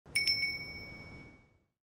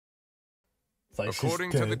It's like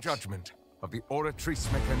according to the judgment of the Oratrice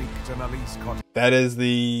Mécanique de l'Analyse Code. That is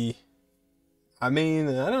the... I mean,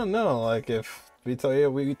 I don't know. Like, if we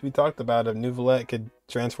talked about if Neuvillette could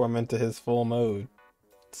transform into his full mode,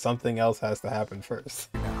 something else has to happen first.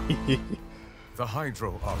 The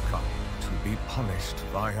Hydro Archon to be punished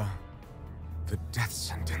via the death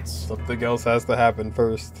sentence. Something else has to happen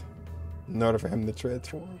first in order for him to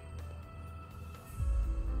transform.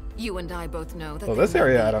 You and I both know that this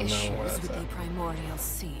area, I don't know issues where that's with at. the primordial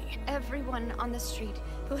sea. Everyone on the street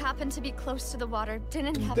who happened to be close to the water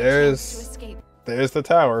didn't have a There's- chance to escape. There's the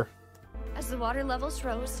tower. As the water levels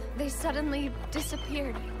rose, they suddenly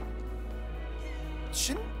disappeared.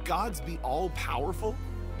 Shouldn't gods be all-powerful?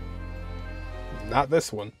 Not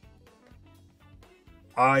this one.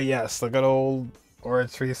 Ah, yes, the good old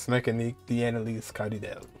Oratrice Mécanique de l'Analyse Code.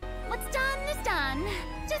 What's done is done.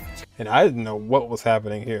 Just And I didn't know what was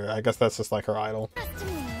happening here. I guess that's just like her idol. trust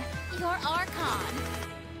me. Your Archon.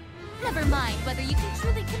 Never mind whether you can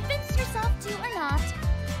truly convince yourself to or not.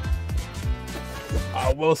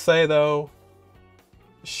 I will say though,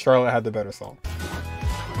 Charlotte had the better song.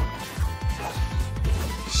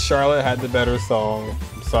 Charlotte had the better song.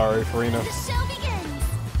 I'm sorry, Furina. The show begins.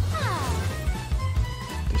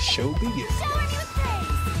 Ah, The show begins. shower me with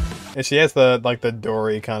praise. And she has the like the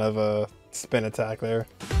Dory kind of a spin attack there.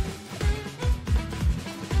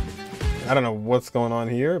 I don't know what's going on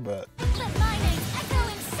here, but Let my name echo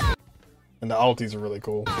in song. and the ultis are really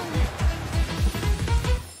cool.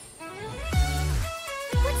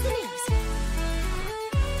 What's the news?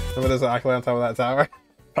 Remember there's an accolade on top of that tower?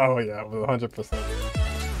 Oh yeah, with 100%.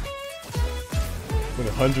 With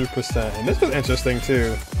 100%. And this was interesting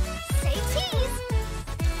too. Say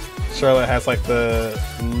cheese. Charlotte has like the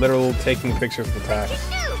literal taking pictures of the attacks.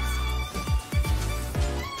 News.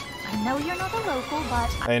 I know you're not a local,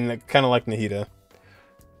 but And kind of like Nahida.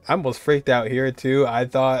 I almost freaked out here too. I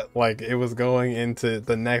thought like it was going into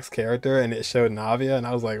the next character and it showed Navia and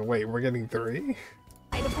I was like, wait, we're getting 3?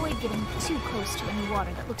 I'd avoid getting too close to any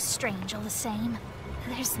water that looks strange all the same.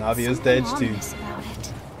 There's Navia's something dead too. ominous about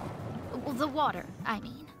it. Well, the water, I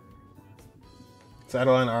mean.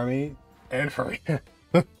 Satellite Army and Furina.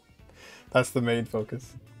 That's the main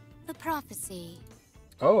focus. The prophecy.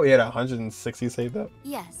 Oh, he had 160 saved up.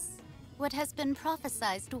 Yes. What has been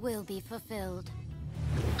prophesized will be fulfilled.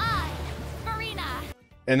 I, Furina.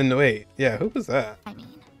 And then wait, yeah, who was that? I mean,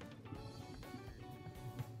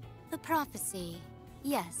 The prophecy.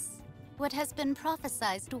 Yes. What has been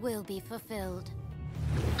prophesized will be fulfilled.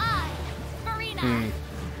 I, Furina,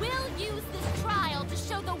 will use this trial to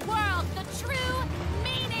show the world the true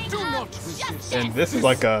meaning of justice. And this is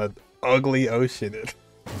like a ugly ocean.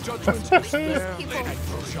 Judgment is fair People. and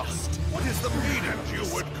just. What is the meaning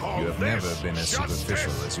you would call You have this? never been as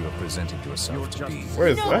superficial as you have presented yourself to be. Where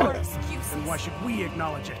is No more that? excuses. Why should we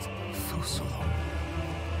acknowledge it? Fusolo,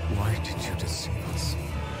 why did you deceive us?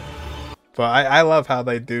 But I love how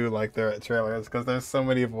they do like their trailers because there's so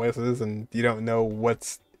many voices and you don't know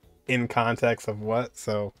what's in context of what,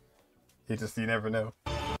 so you never know.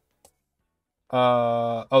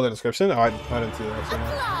 Oh, the description? Oh, I didn't see that.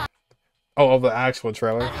 Actually. Oh, the actual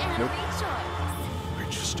trailer. Nope.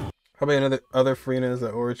 Probably other Furinas,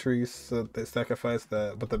 the Oratrice, they sacrificed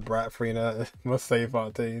but the brat Furina must save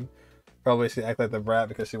Fontaine. Probably she acted like the brat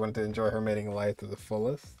because she wanted to enjoy her mating life to the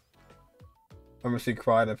fullest. Remember she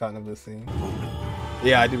cried at Fountain of the Sea?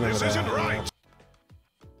 Yeah, I do remember This that. isn't right.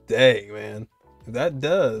 Dang, man. If that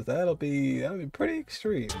does, that'll be pretty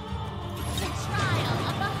extreme. The trial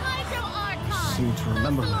of the Hydro Archon. Seem to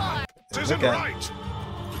remember Lord. This isn't Look at- right.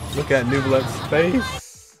 Look at Neuvillette's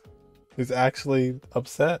face. He's actually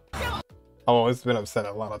upset. I've always been upset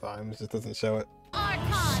a lot of times, just doesn't show it.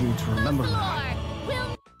 Archon. Seem to remember Lord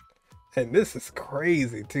will And this is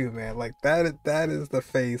crazy too, man. Like that is the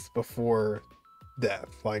face before death.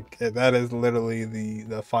 Like that is literally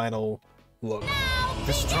the final look.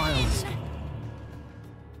 This trial is...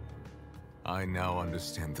 I now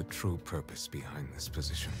understand the true purpose behind this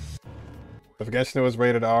position. If Genshin was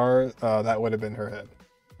rated R, that would have been her head.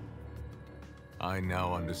 I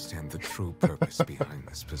now understand the true purpose behind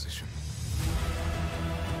this position.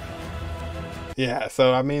 Yeah,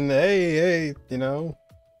 so I mean, hey, you know,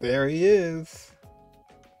 there he is.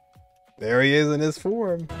 There he is in his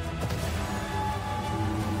form.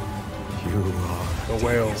 You are The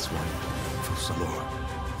whale. devious one, Fusolo.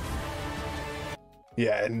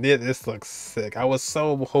 Yeah, and this looks sick. I was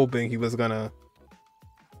so hoping he was gonna...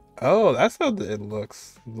 Oh, that's how it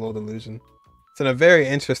looks. Little delusion. It's in a very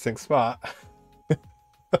interesting spot.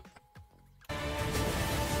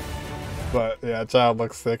 But yeah, child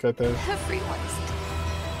looks sick right there. Everyone's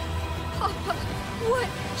Papa, what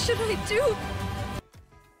should I do?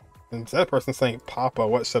 And that person saying, Papa,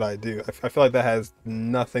 what should I do? I feel like that has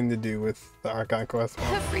nothing to do with the Archon quest.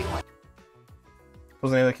 Everyone.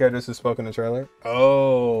 Was any of the characters who spoke in the trailer?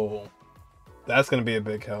 Oh, that's gonna be a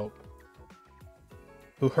big help.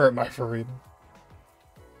 Who hurt my Furina?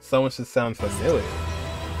 Someone should sound familiar.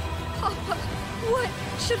 Papa, what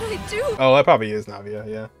should I do? Oh, that probably is Navia.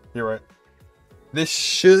 Yeah, you're right. This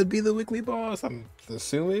should be the weekly boss, I'm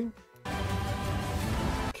assuming.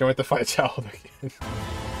 Can't wait to fight Child again.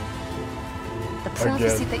 The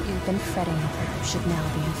prophecy that you've been fretting over should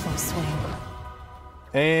now be in full swing.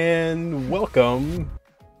 And welcome.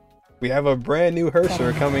 We have a brand new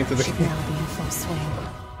Hersher coming to the should now be in full swing.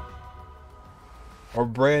 Our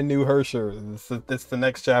brand new Hersher. It's the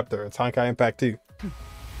next chapter. It's Honkai Impact 2.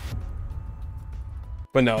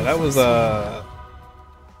 But no, that was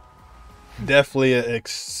definitely a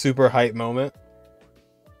super hype moment.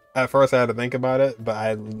 At first I had to think about it, but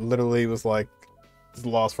I literally was like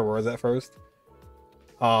lost for words at first.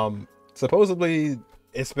 Supposedly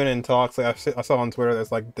it's been in talks. Like I saw on Twitter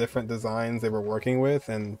there's like different designs they were working with,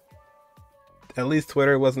 and at least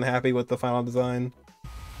Twitter wasn't happy with the final design.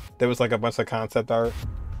 There was like a bunch of concept art.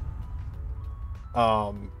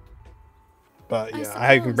 But yeah,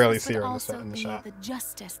 I can barely see her in the shot. The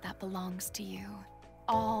justice that belongs to you.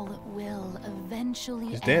 All will eventually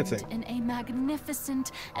She's end dancing. in a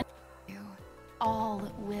magnificent and all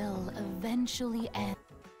will eventually end.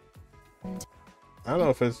 I don't know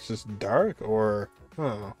if it's just dark or...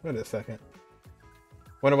 Oh, wait a second.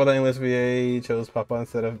 Wonder why the English VA chose Papa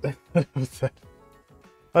instead of... That's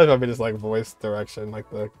probably just like voice direction, like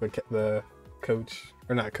the coach,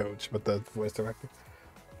 or not coach, but the voice director.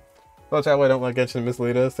 Well, I don't like Genshin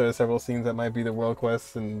mislead us. There are several scenes that might be the world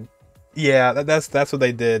quests, and yeah, that's what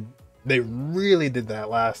they did. They really did that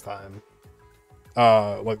last time.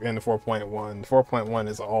 Like in the 4.1. 4.1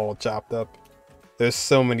 is all chopped up. There's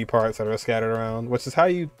so many parts that are scattered around, which is how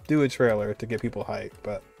you do a trailer to get people hyped.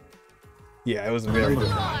 But yeah, it was very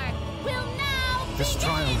different. This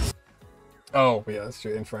trial is... Oh yeah, that's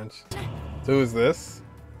true, in French. So who is this?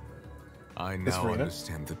 I now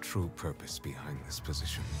understand the true purpose behind this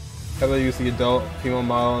position. How about you use the adult female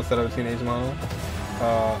model instead of a teenage model?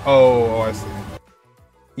 Oh, I see.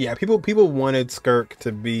 Yeah, people wanted Skirk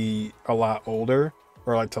to be a lot older,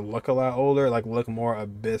 or like to look a lot older, like look more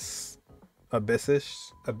abyssage.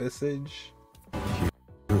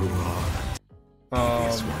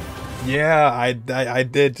 Yeah, I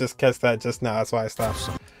did just catch that just now. That's why I stopped.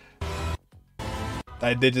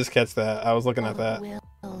 I did just catch that. I was looking at that.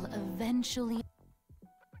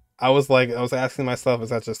 I was asking myself, is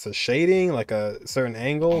that just a shading, like a certain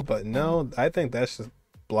angle? But no, I think that's just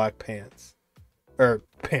black pants. Or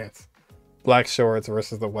pants. Black shorts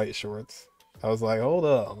versus the white shorts. I was like, hold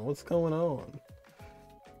up, what's going on?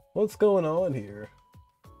 What's going on here?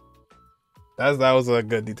 That was a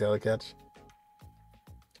good detail to catch.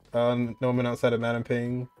 No one outside of Madam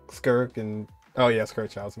Ping, Skirk, and oh yeah,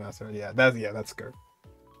 Skirk Child's Master. Yeah, that's Skirk.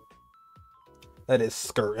 That is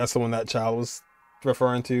Skirk. That's the one that Child was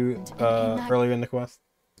referring to earlier in the quest.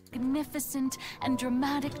 Magnificent and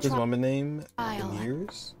dramatic. His woman name in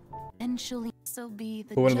years. Eventually, so be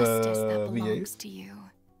the one of justice the that belongs VAs? to you.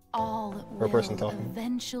 All Or will person talking.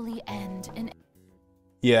 eventually end in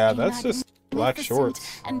Yeah, a that's just black magnificent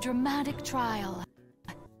shorts. and dramatic trial.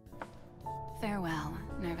 Farewell,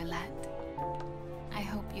 Nervalette. I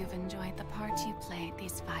hope you've enjoyed the part you played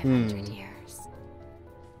these 500 years.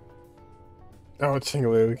 Oh,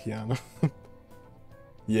 Chingaleo Kiana.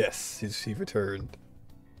 Yes, she returned.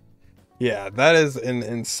 Yeah, that is an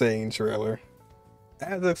insane trailer.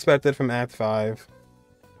 As expected from Act 5.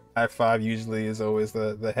 Act 5 usually is always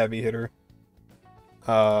the heavy hitter.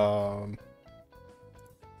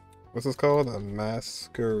 What's this called? A masquerade.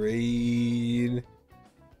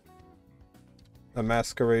 A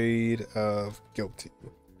masquerade of guilty.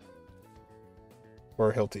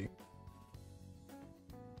 Or Hilty.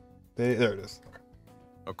 There it is.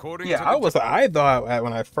 According Yeah, to I thought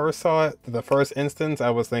when I first saw it, the first instance, I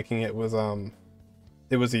was thinking it was the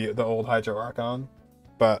old Hydro Archon,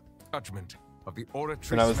 but judgment of the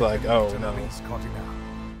oratress, and I was like, oh no,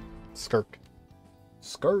 Skirk.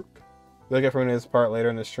 Look at from this part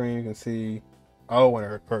later in the stream, you can see, oh, when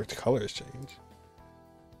her colors change.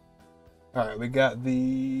 All right, we got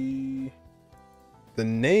the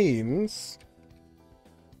names.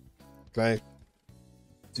 Can I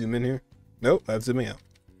zoom in here? Nope, I'm zooming out.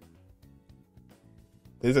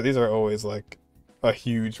 These are always like a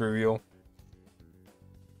huge reveal.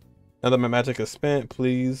 Now that my magic is spent,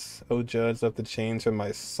 please, O judge, lift the chains from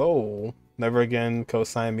my soul. Never again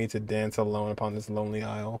co-sign me to dance alone upon this lonely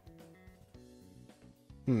isle.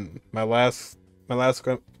 My last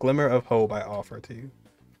glimmer of hope I offer to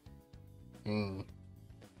you.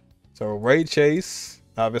 So Ray Chase,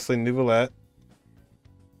 obviously Nouvellette.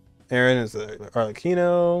 Aaron is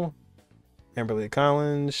Arlecchino. Amberly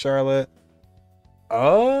Collins, Charlotte.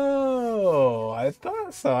 Oh, I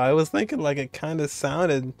thought so. I was thinking like it kind of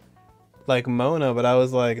sounded like Mona, but I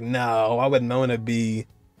was like, no, why would Mona be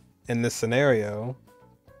in this scenario?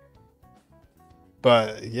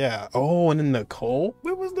 But yeah. Oh, and then Nicole?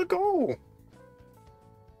 Where was Nicole?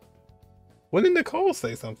 When did Nicole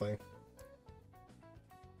say something?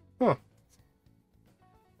 Huh.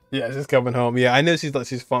 Yeah, just coming home. Yeah, I know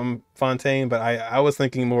she's from Fontaine, but I was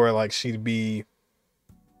thinking more like she'd be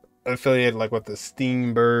affiliated like with the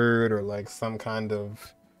Steambird or like some kind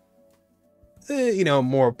of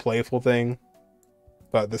more playful thing.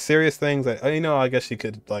 But the serious things that I guess she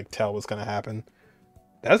could like tell was gonna happen.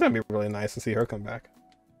 That's gonna be really nice to see her come back.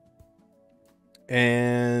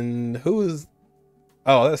 And who's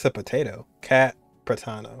that's a potato. Cat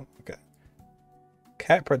Pratano. Okay.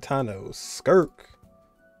 Cat Pratano, Skirk.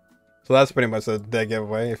 So that's pretty much a dead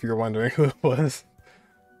giveaway if you're wondering who it was.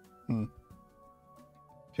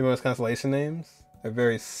 Female constellation names? They're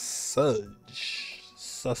very sausage.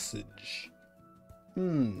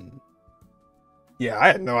 Yeah, I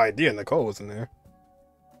had no idea Nicole was in there.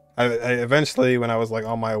 I eventually, when I was like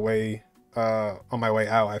on my way out,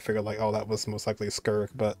 I figured like, oh, that was most likely Skirk,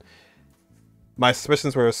 but my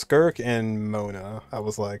suspicions were Skirk and Mona. I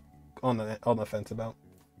was like on the fence about.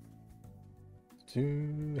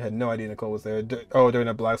 Had no idea Nicole was there. During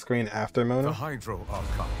the black screen after Mona? The Hydro are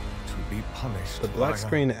come to be punished. The black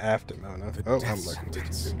screen after Mona. I'm looking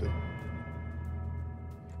at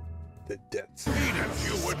the deaths. You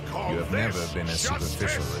have never been as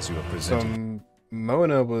superficial as you are presented.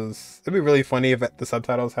 Mona was... It'd be really funny if the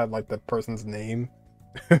subtitles had like the person's name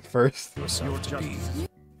first. Yourself to be.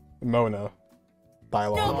 Mona.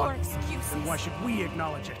 Dialogue. No more excuses. Then why should we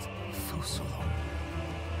acknowledge it? Fusolo.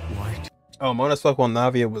 Why? Oh, Mona spoke while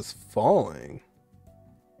Navia was falling.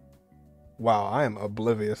 Wow, I am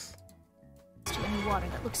oblivious. Any water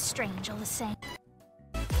that looks strange all the same.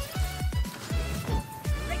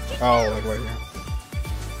 Oh, like right here.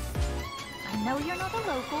 I know you're not a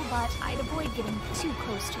local, but I'd avoid getting too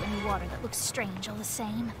close to any water that looks strange all the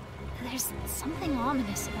same. There's something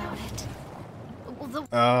ominous about it. Well, the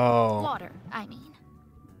water, I mean.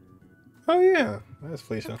 Oh yeah, that's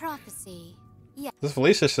Felicia. The prophecy. Yeah. This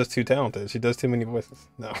Felicia's just too talented. She does too many voices.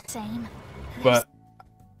 No. Same. But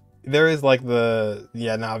there is like the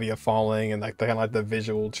Navia falling and like the kind of like the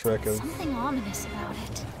visual trick of something ominous about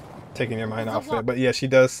it. Taking your mind off it. But yeah, she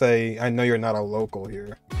does say, "I know you're not a local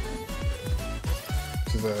here,"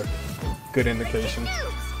 which is a good indication.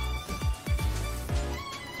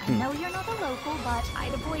 I know you're not a local, but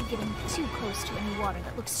I'd avoid getting too close to any water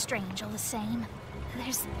that looks strange all the same.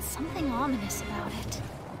 There's something ominous about it.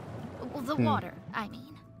 Well, the water, I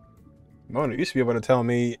mean. Mona, you should be able to tell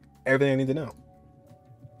me everything I need to know.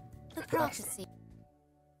 The prophecy.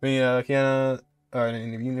 I mean, Kiana,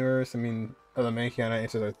 in the universe, the main Kiana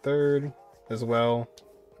answers our third as well.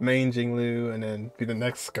 Main Jinglu, and then be the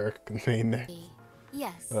next Skirk main there.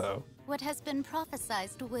 Yes. Uh-oh. What has been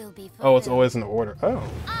prophesized will be fulfilled. Oh, it's always in order. Oh.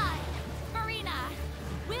 I, Furina,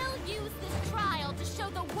 will use this trial to show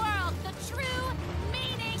the world the true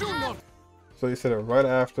meaning of... So you said it right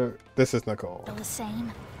after. This is Nicole. All the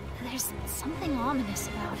same. There's something ominous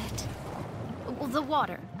about it. Well, the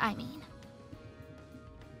water, I mean.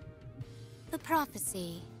 The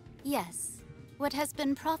prophecy. Yes. What has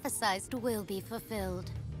been prophesized will be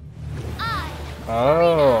fulfilled. I,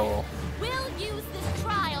 Oh. will use this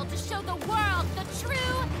trial to show the world the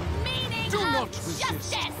true meaning of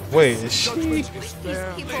justice. Wait, is she? These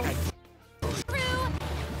people. True,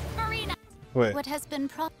 Furina. Wait. What has been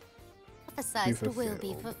prophesized will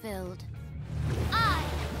be fulfilled. I,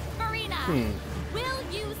 Furina, will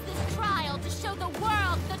use this trial to show the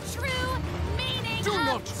world the true meaning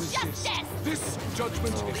of justice. This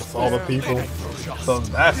judgment is All the people. So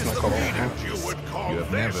that's Nicole. You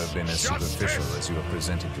have never been as superficial as you have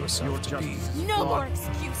presented yourself to be. No more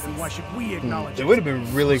excuses. Then why should we acknowledge It would have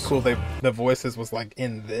been really cool if the voices was like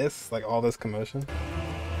in this, like all this commotion.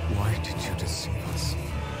 Why did you deceive us?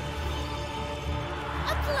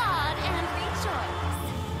 Applaud and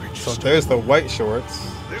rejoice. So there's the white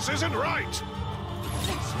shorts. This isn't right.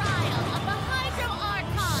 The trial of the Hydro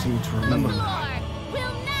Archon. Seem to remember. The floor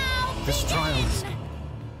will now This trial is...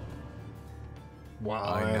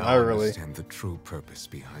 Wow, I man, now I really. understand the true purpose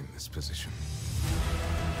behind this position.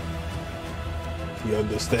 He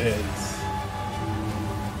understands.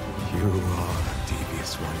 You are a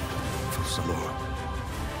devious one, Fusolo.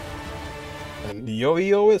 And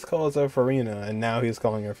he always calls her Furina, and now he's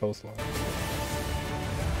calling her Foslar.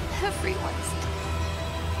 Everyone's...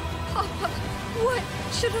 Papa, what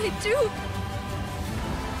should I do?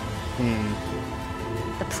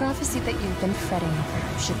 The prophecy that you've been fretting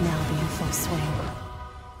over should now be in full swing.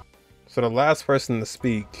 So the last person to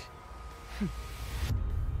speak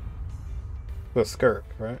was Skirk,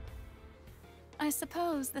 right? I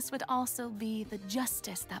suppose this would also be the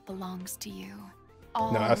justice that belongs to you.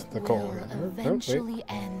 All No, that's the call. will eventually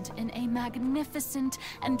end in a magnificent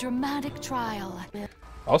and dramatic trial.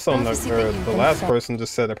 Also, the last person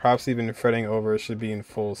just said the prophecy you've been fretting over should be in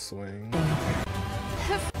full swing.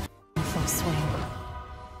 Full swing.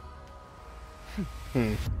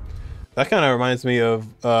 That kind of reminds me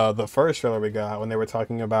of the first trailer we got when they were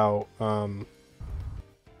talking about when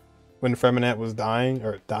Freminette was diving,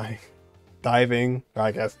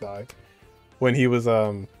 I guess when he was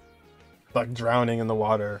like drowning in the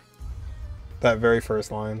water. That very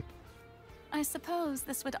first line. I suppose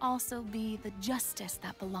this would also be the justice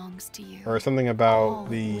that belongs to you. Or something about All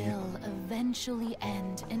will eventually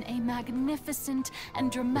end in a magnificent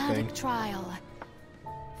and dramatic trial.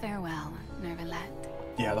 Farewell, Nervalette.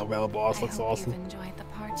 Yeah, the whale boss looks I hope awesome. You've enjoyed the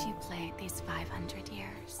part you played these 500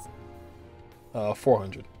 years.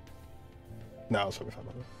 400. No, it's probably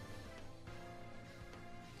 500.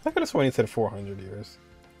 I could have sworn he said 400 years.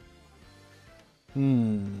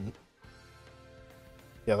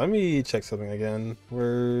 Yeah, let me check something again.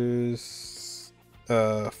 Where's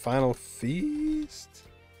Final Feast?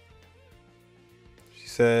 She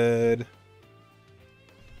said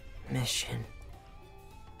mission.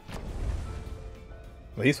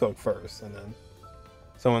 Well, he spoke first, and then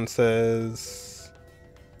someone says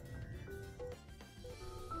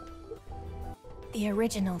The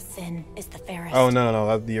original sin is the fairest. Oh no,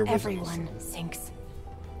 that's the original. Everyone sinks.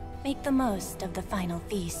 Make the most of the final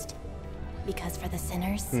feast. Because for the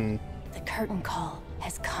sinners, the curtain call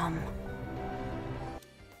has come.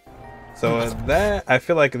 So that, I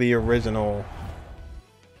feel like the original,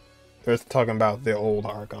 they're talking about the old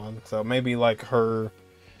Archon. So maybe like her,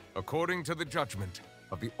 according to the judgment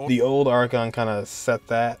of the old Archon kind of set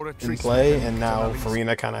that in play, and now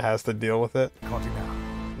Furina kind of has to deal with it.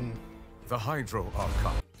 The Hydro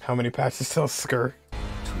Archon. How many patches till Skirk? To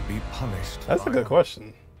be punished. That's a good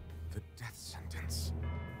question. The death sentence.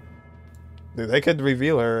 Dude, they could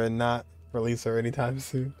reveal her and not release her anytime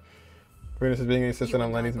soon. Furina is being assistant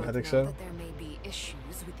on Lenny's magic show.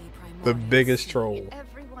 The biggest troll.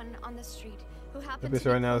 Everyone on the street who The happened bitch to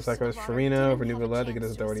be right now is close to the sacrifice water Furina didn't for have a Nouvelette to get chance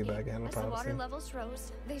his authority escape. back and As the prophecy. water levels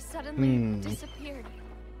rose, they suddenly disappeared.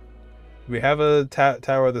 We have a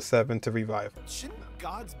Tower of the Seven to revive. Shouldn't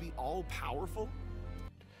gods be all powerful?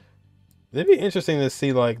 It'd be interesting to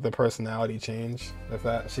see like the personality change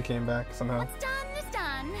if she came back somehow. What's done is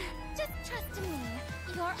done. Just trust in me.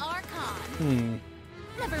 You're Archon.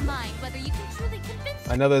 Never mind whether you can truly convince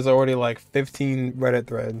I know there's already like 15 Reddit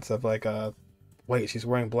threads of like wait, she's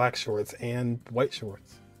wearing black shorts and white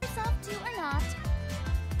shorts. yourself to or not.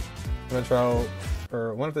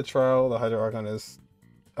 One of the trial, the Hydro Archon is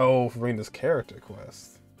Furina's character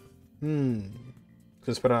quest.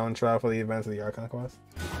 Just put it on trial for the events of the Archon quest.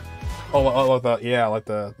 Oh, like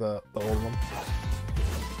the old one.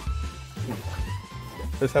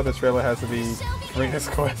 This how the trailer has to be Furina's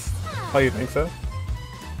quest. Oh, you think so?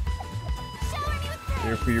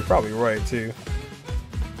 You're probably right too.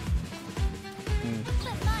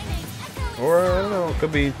 Or I don't know, it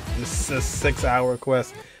could be just a 6-hour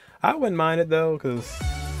quest. I wouldn't mind it though, because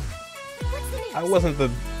I wasn't the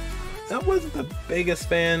biggest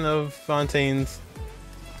fan of Fontaine's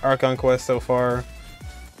Archon quest so far.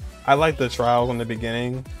 I liked the trials in the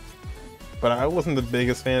beginning, but I wasn't the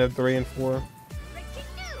biggest fan of 3 and 4.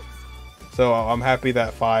 So I'm happy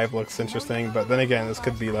that 5 looks interesting, but then again, this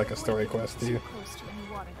could be like a story quest too.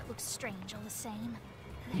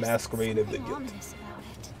 Masquerade of the Guild.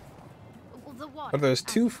 But there's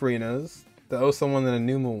 2 Furinas, the Osa one and the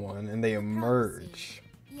Numa one, and they emerge.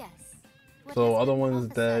 So other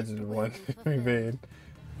one's dead and one remain.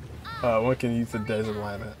 One can use the desert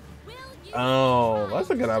planet. Oh, that's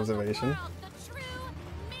a good observation.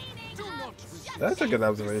 That's a good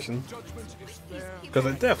observation. Because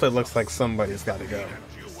it definitely looks like somebody's got to go.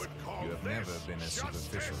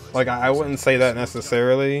 Like I wouldn't say that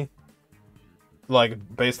necessarily, like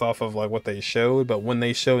based off of like what they showed, but when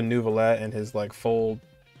they showed Nouvelette and his like full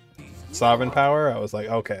sovereign power, I was like,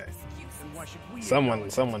 okay, someone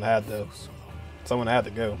had to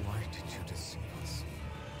go.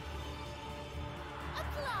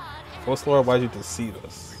 What's Lord? Why'd you deceive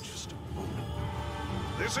us?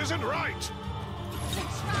 This isn't right. The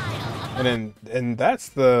trial And that's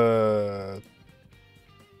the...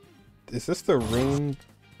 Is this the room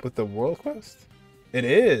with the world quest? It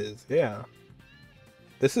is, yeah.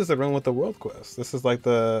 This is the room with the world quest. This is like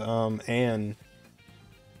the Anne,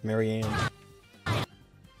 Mary Ann.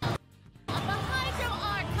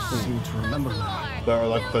 Seem to remember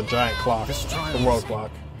Like the giant clock, the world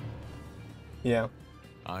clock. Yeah.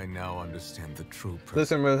 I now understand the true purpose.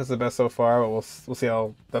 This room is the best so far, but we'll see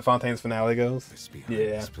how the Fontaine's finale goes. Yeah.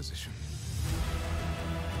 This position.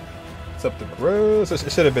 It's up to Rose.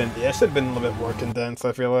 It should have been, yeah, it should have been a little bit more condensed,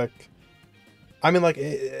 I feel like. I mean, like,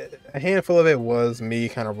 a handful of it was me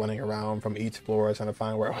kind of running around from each floor trying to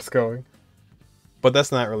find where I was going. But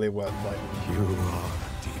that's not really what, like,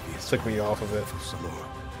 took me off of it.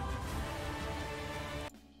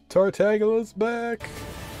 Tartagula's back!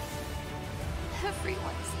 Everyone's...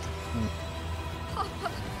 Papa,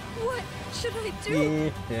 what should I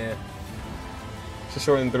do? Yeah. Just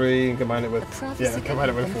shorten 3 and combine it with... Yeah, combine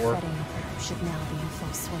it with 4. Should now be in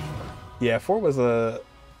full swing. Yeah, 4 was a...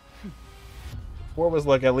 4 was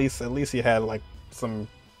like at least you had like some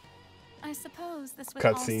I suppose this would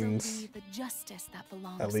cutscenes. also be the justice that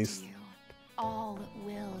belongs at least. to you. All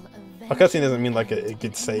will a cutscene doesn't mean like it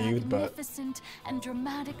gets saved, but and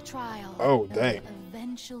dramatic trial oh dang!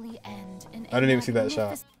 Eventually end in I didn't even see that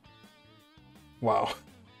shot. Wow,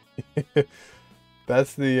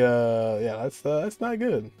 that's the yeah, that's not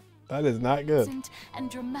good. That is not good. And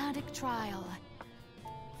dramatic trial.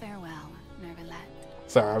 Farewell, Nervalette.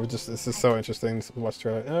 Sorry, I was just, this is so interesting to watch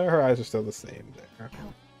trailer. Her eyes are still the same there.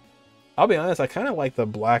 I'll be honest, I kind of like the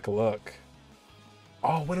black look.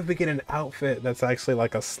 Oh, what if we get an outfit that's actually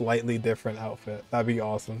like a slightly different outfit? That'd be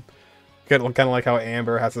awesome. Kind of like how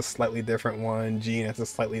Amber has a slightly different one, Jean has a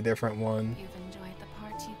slightly different one. You've enjoyed the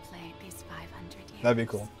part you played these 500 years. That'd be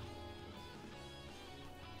cool.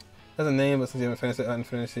 Has a name, but since you haven't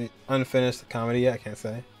finished it, unfinished comedy yet, I can't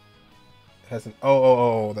say. It hasn't.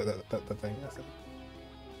 Oh, the thing.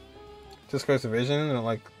 Just Skirk's Vision and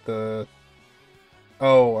like the...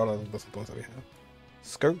 Oh, I don't know, that's the ones that we have.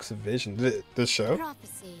 Skirk's Vision, this show?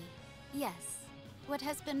 Prophecy, yes. What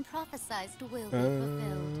has been prophesized will be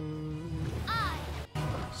fulfilled.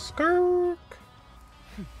 Skirk!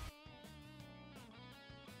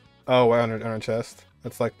 Oh, wow, on her chest.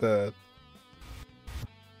 That's like the...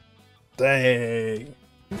 Dang!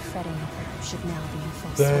 Fretting should now be in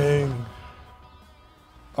full Dang! swing.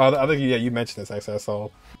 Oh, I think, yeah, you mentioned this actually, I saw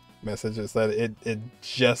messages that it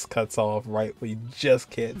just cuts off right where you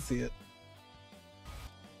just can't see it.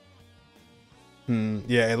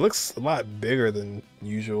 Yeah, it looks a lot bigger than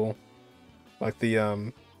usual. Like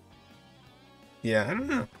the yeah, I don't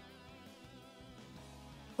know.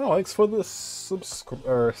 Oh, thanks for the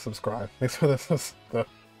subscribe. Thanks for the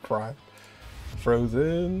prime.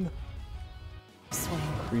 Frozen.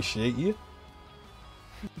 Appreciate you.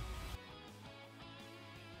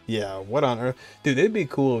 Yeah, what on earth? Dude, it'd be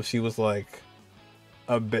cool if she was like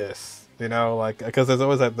Abyss, you know, like, because there's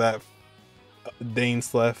always like that Dane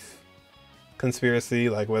Sleth conspiracy,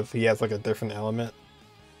 like with he has like a different element.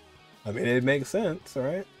 I mean, it makes sense,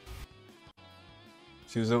 right?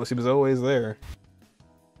 She was always there.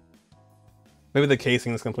 Maybe the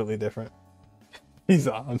casing is completely different. He's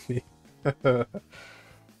on me.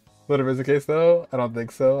 Whatever is the case though, I don't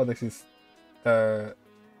think so. I think she's oh,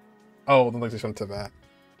 I don't think she's from Tibet.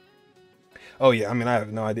 Oh yeah, I mean, I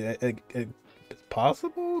have no idea. It's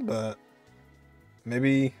possible, but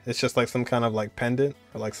maybe it's just like some kind of like pendant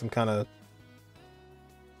or like some kind of,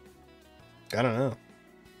 I don't know.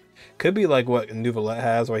 Could be like what Nouvelette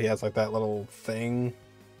has, where he has like that little thing.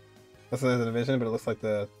 That's not the division, but it looks like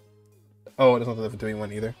the. Oh, it doesn't look like the doing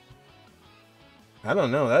one either. I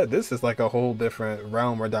don't know. This is like a whole different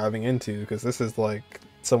realm we're diving into, because this is like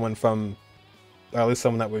someone from, or at least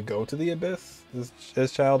someone that would go to the Abyss,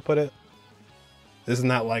 as Child put it. This is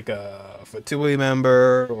not like a Fatui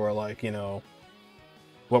member or like, you know,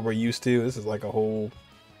 what we're used to. This is like a whole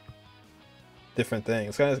different thing.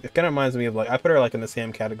 It kind of reminds me of like, I put her like in the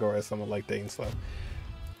same category as someone like Dane Sleth.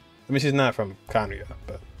 I mean, she's not from Khaenri'ah,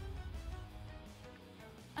 but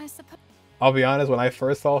I suppose I'll be honest, when I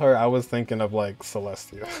first saw her, I was thinking of like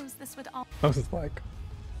Celestia. I was just like,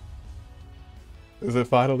 is it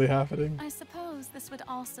finally happening? I suppose this would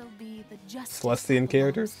also be the justice Celestian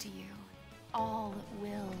characters? to you. All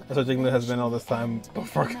will That's what Jingla has been all this time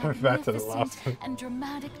before coming back to the last one. And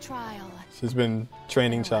dramatic trial. She's been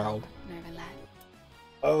training Child.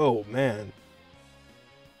 Oh man.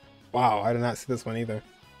 Wow, I did not see this one either.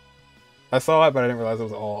 I saw it, but I didn't realize it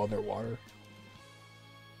was all underwater.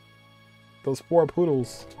 Those poor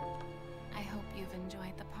poodles. I hope you've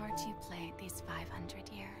enjoyed the part you played these 500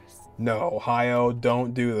 years. No, Hayo,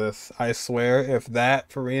 don't do this. I swear, if that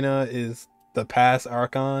Furina is the past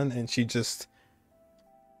Archon and she just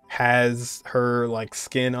has her like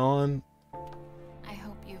skin on, I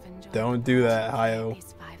hope you've enjoyed. Don't do that, Hayo.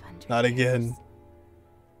 Not again.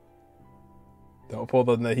 Don't pull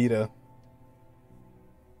the Nahida.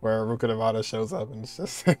 Where Ruka Nevada shows up and it's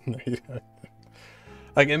just Nahida.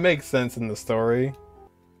 Like, it makes sense in the story,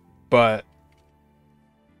 but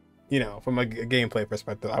you know, from a gameplay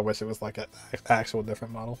perspective, I wish it was like an actual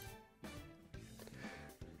different model.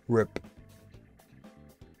 Rip.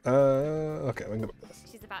 Okay, we can go with this.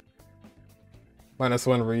 She's about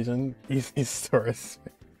 -1 region, easy stores.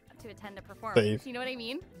 to attend a performance. Save. You know what I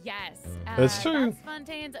mean? Yes. That's true. That's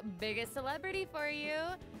Fontaine's biggest celebrity for you.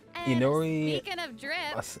 And Inori speaking of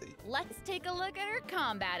drip, let's take a look at her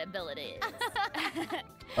combat abilities.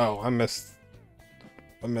 Oh, I missed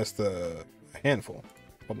a handful.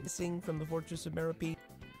 Missing from the Fortress of Meripede.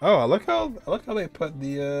 Oh, I look how they put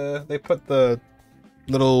the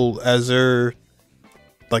little Azure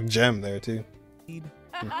like gem there too. Yeah.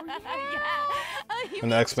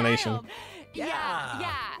 And the explanation. Child.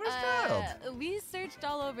 Yeah. We searched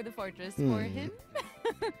all over the fortress for him.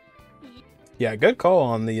 Yeah, good call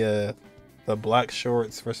on the black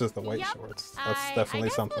shorts versus the white shorts. That's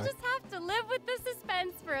definitely something. We'll just have to live with the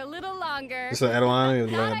suspense for a little longer. It's an Adeline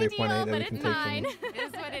is Not learning ideal, that but we can it's take mine. from.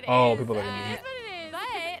 Is what it Oh, is. people are gonna Is use what it is.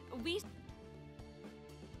 But we.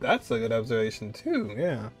 That's a good observation too.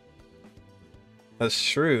 Yeah, that's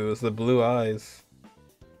true. It's the blue eyes.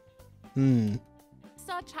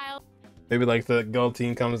 Saw child Maybe like the gold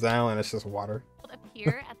team comes down and it's just water.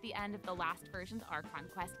 appear at the end of the last version's Archon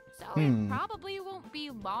quest, so it probably won't be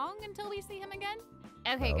long until we see him again.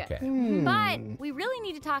 Okay, good. But we really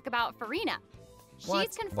need to talk about Furina. What?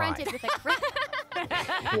 She's confronted Why? with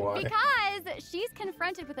a Why? because she's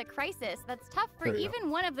confronted with a crisis that's tough for There you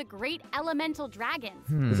even one of the great elemental dragons.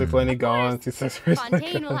 Is it plenty gone?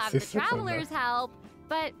 Fontaine will have the Traveler's help,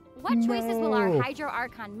 but what choices will our No. Hydro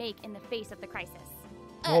Archon make in the face of the crisis?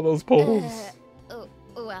 All those polls.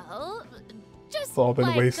 Well, just It's all been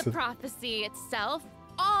like wasted. the prophecy itself,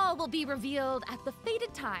 all will be revealed at the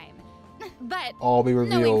fated time. But All be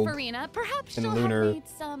knowing revealed Furina, perhaps in she'll lunar have made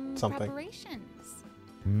some something. preparations.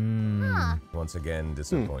 Once again,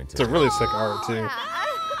 disappointed. It's a really sick art too.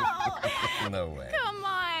 No way. Come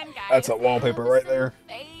on, guys. That's a wallpaper right there.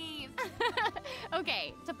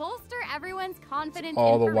 Okay, to bolster everyone's confidence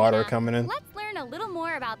All in the water Furina, coming in. let's learn a little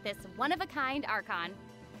more about this one-of-a-kind Archon.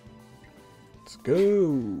 Let's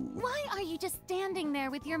go. Why are you just standing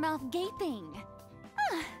there with your mouth gaping?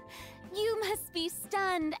 You must be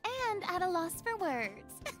stunned and at a loss for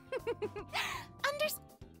words.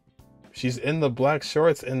 She's in the black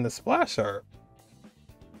shorts in the splash art.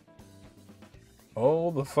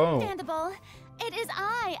 Oh, the phone. Understandable. It is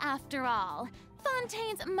I, after all.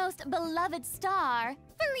 Fontaine's most beloved star,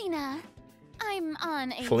 Furina. I'm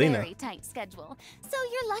on a Felina. very tight schedule, so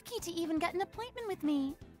you're lucky to even get an appointment with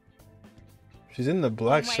me. She's in the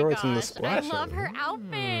black Oh my shorts in the gosh, splash I love art. her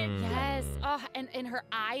outfit. Yes. Oh, and her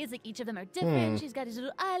eyes, like each of them are different. She's got these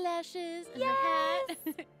little eyelashes and her hat.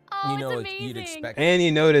 Oh, You know, it's amazing. you'd expect. And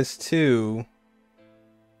you notice too,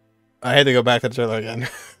 I had to go back to the trailer again,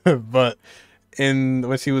 but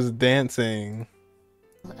when she was dancing,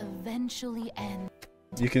 Will eventually end.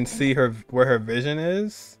 you can see where her vision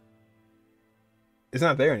is. It's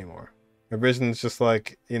not there anymore. Her vision's just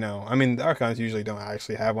like, you know, I mean, the Archons usually don't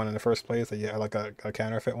actually have one in the first place. They have like a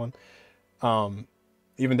counterfeit one.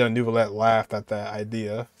 Even though Nouvelette laughed at that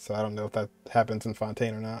idea, so I don't know if that happens in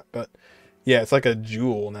Fontaine or not. But yeah, it's like a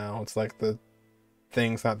jewel now. It's like the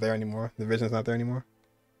thing's not there anymore. The vision's not there anymore.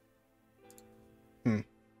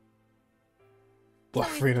 Black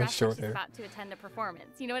Always Furina dressed short like she's hair. about to attend a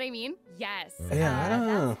performance. You know what I mean? Yes. Yeah, I don't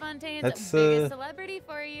know. That's Fontaine's That's, biggest celebrity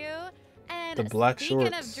for you. And the black speaking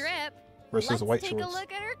shorts of drip, versus let's white take shorts. a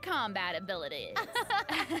look at her combat abilities.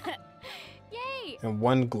 Yay! And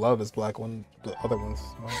one glove is black, the other one's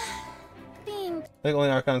white. Being I think only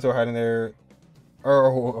Archons who are hiding there,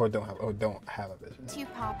 or don't have a vision. too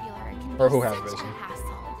popular can Or be who have such a vision.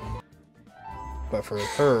 hassle. But for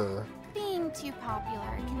her, Being too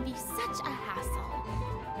popular can be such a hassle.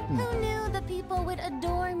 Who knew the people would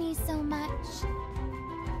adore me so much?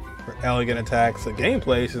 her elegant attacks and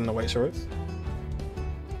gameplay, she's in the white shorts.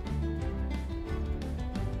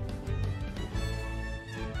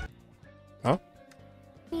 Huh?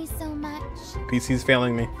 Me so much. PC's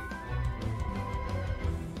failing me.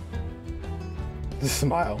 Just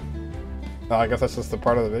smile. Oh, I guess that's just a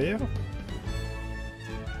part of the video?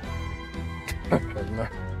 No.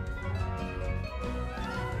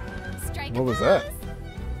 Strike What a was that? pose.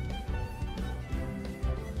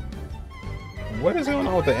 What is going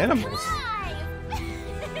on with the animals?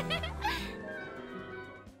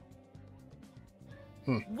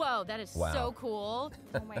 Whoa, that is so cool.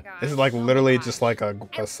 Oh my gosh. This is like literally just like a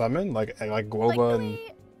summon, like Guoba and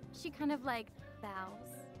she kind of like bows.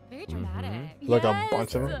 Very dramatic. like a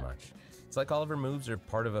bunch of them. It's like all of her moves are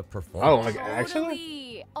part of a performance. Oh, like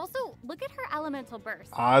actually? Also, look at her elemental burst.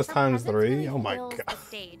 Oz Her times presence 3? really Oh my fills god. the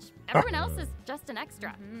stage. Everyone else is just an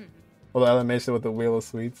extra. Well, the animation with the Wheel of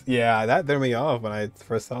Sweets. Yeah, that threw me off when I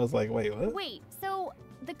first saw it. I was like, wait, what? Wait, so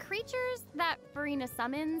the creatures that Furina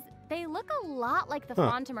summons, they look a lot like the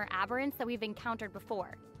Phantom aberrants that we've encountered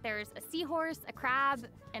before. There's a seahorse, a crab,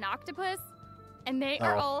 an octopus, and they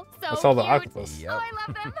are all so I saw the cute. octopus. Oh, I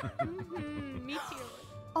love them. Me too.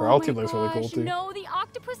 Her ulti looks really cool too. No, the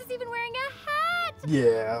octopus is even wearing a hat.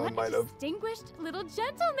 Yeah, I what might a have. distinguished little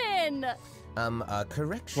gentleman.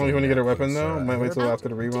 Correction. Well, you want to get a weapon though? Might wait till they're after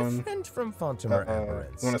the rerun. Different from Phantom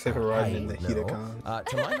aberrants. You want to say for riding in the Hidakon?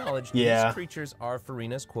 To my knowledge, yeah. these creatures are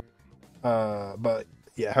Furina's quote. But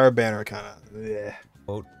yeah, her banner kind of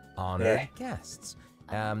quote honored guests.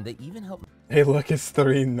 They even help. Hey, look, it's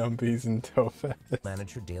 3 numbies and Topaz.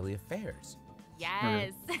 Manage her daily affairs.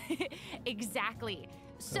 Yes, exactly.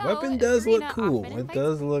 So The weapon does look Furina cool. often It invites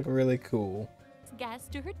does look really cool. guests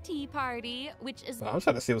to her tea party, which is But I'm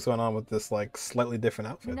trying to see what's going on with this like slightly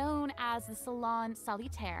different outfit. known as the Salon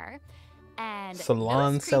Solitaire. And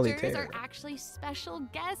Salon those creatures Solitaire. are actually special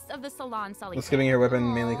guests of the Salon Solitaire. Let's giving her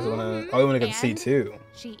weapon mainly because I want to. Oh, I want to get C2.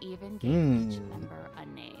 She even gave each member a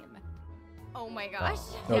name. Oh my gosh.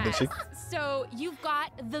 Oh, did she? So you've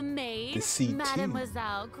got the maid, The C2.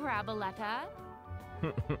 Mademoiselle Craboletta.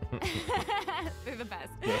 They're the best.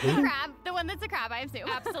 The who? Crab, the one that's a crab, I assume.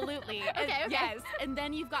 Absolutely. Okay. Yes. And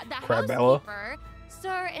then you've got the Crabella. housekeeper,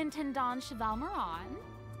 Sir Intendant Cheval Moran.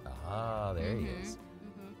 Ah, there he is.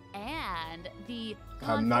 And the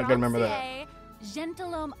I'm not gonna remember that. conferencier,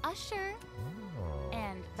 Gentilhomme Usher. Oh.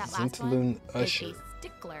 And that last Gentilhomme one Usher. is a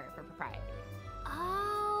stickler for propriety.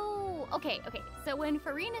 Oh, okay. So when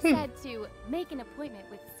Furina said to make an appointment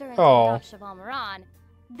with Sir Intendant Cheval Moran,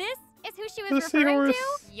 this is who she was The referring seahorse.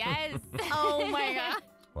 to? Yes. Oh my god.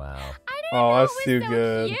 Wow. Oh, that's too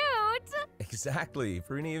good. Cute. Exactly.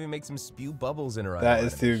 Furina even makes him spew bubbles in her eye. That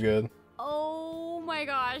is too good. Oh my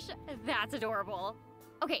gosh, that's adorable.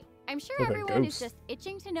 Okay, I'm sure Look like everyone is ghosts. just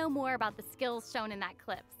itching to know more about the skills shown in that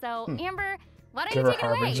clip. So, Amber, why don't Give you her take it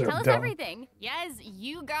away? Harbinger Tell us down. everything. Yes,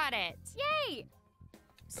 you got it. Yay!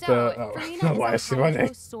 So, The- Furina why is is a she running?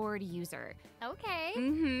 hydro sword user.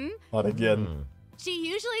 Okay. Not again. She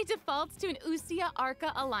usually defaults to an Usia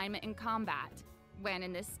Arca alignment in combat. When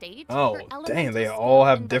in this state, Oh, her dang, elemental they skill all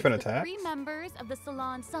have invites different the attacks? 3 members of the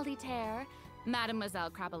Salon Solitaire,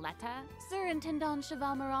 Mademoiselle Craboletta, Sir Intendant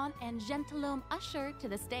Cheval Moran, and Gentilhomme Usher to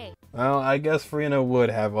the stage. Well, I guess Furina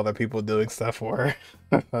would have other people doing stuff for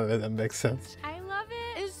her. That makes sense. I love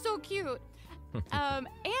it. It's so cute. And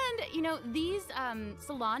you know, these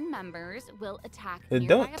salon members will attack They nearby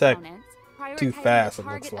don't attack opponents, too prioritizing fast, the it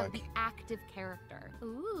looks target of like. the active character.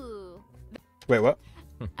 Ooh. Wait, what?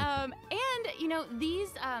 And you know, these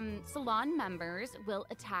salon members will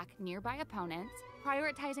attack nearby opponents,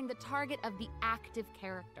 prioritizing the target of the active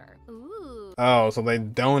character. Ooh. Oh, so they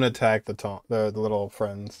don't attack the little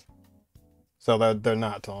friends. So they're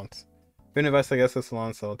not taunts. Been advised, I guess, the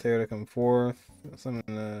Salon Solitaire to come forth. Some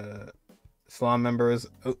Salon members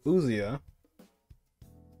Uzia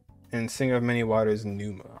and Singer of Many Waters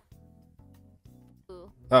Numa.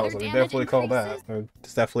 Oh, so they definitely call that. Or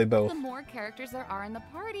it's definitely both. The more characters there are in the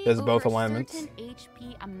party, There's over both a alignments. certain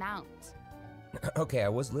HP amount. Okay, I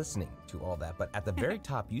was listening to all that, but at the very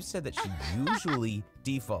top, you said that she usually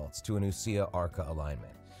defaults to an Usia Arca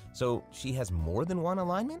alignment. So she has more than one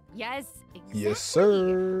alignment? Yes, exactly. Yes,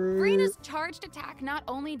 sir. Furina's charged attack not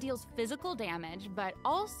only deals physical damage, but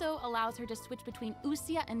also allows her to switch between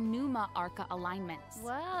Usia and Numa Arca alignments.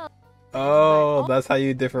 Whoa. Oh, that's how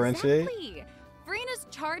you differentiate? Exactly. Furina's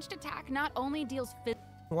charged attack not only deals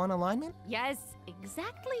one alignment? Yes,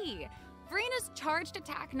 exactly. Furina's charged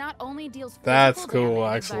attack not only deals physical That's cool,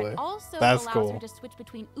 damage, actually. but also That's allows cool. her to switch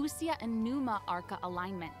between Usia and Numa Arca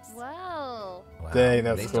alignments. Whoa. Wow. Dang,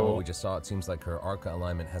 that's Based on cool. what we just saw, it seems like her Arca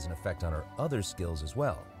alignment has an effect on her other skills as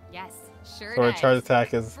well. Yes, sure So her does. charge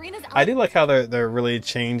attack is. Furina's I do like how they're really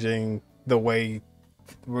changing the way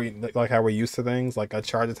like how we're used to things. Like a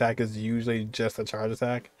charge attack is usually just a charge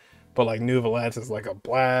attack, but like New Valance is like a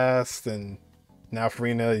blast, and now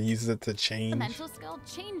Furina uses it to change. The mental skill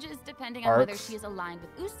changes depending on whether arcs. she is aligned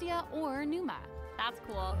with Usia or Numa. That's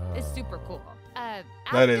cool. It's super cool. That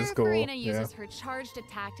After is cool, Furina yeah. uses her charged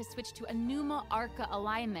attack to switch to a Numa Arca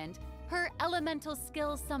alignment, her elemental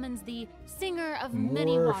skill summons the Singer of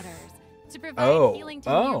Many Morph. Waters. to provide healing to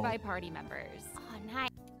nearby party members. Oh, nice.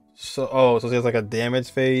 So she has like a damage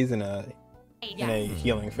phase and a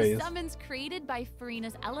healing phase. The summons created by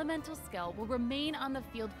Furina's elemental skill will remain on the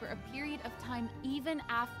field for a period of time even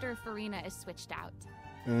after Furina is switched out.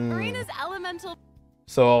 Furina's elemental...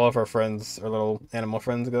 So all of her friends, or little animal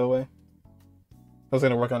friends, go away? I was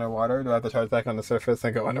gonna work underwater. Do I have to charge back on the surface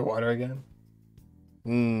and go underwater again?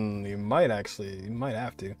 You might actually. You might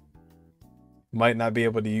have to. Might not be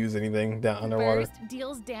able to use anything down underwater. Burst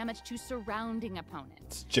deals damage to surrounding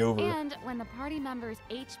opponents. It's Jover. And when the party member's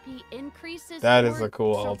HP increases, that is a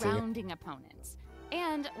cool ulti. Surrounding opponents.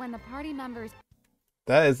 And when the party members...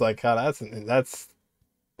 That is like, that's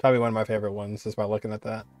probably one of my favorite ones, just by looking at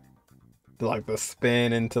that. Like the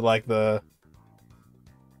spin into like the...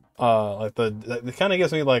 it kind of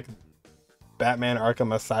gives me like Batman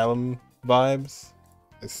Arkham Asylum vibes.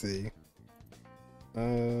 Let's see.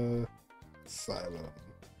 Asylum.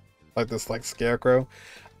 Like this like scarecrow.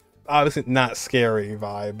 Obviously not scary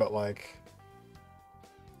vibe, but like,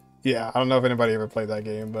 yeah, I don't know if anybody ever played that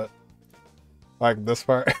game, but like this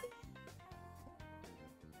part.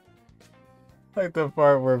 Like the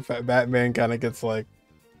part where Batman kind of gets like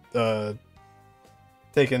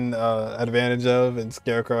taken advantage of, and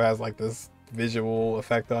Scarecrow has like this visual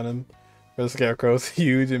effect on him. Where Scarecrow's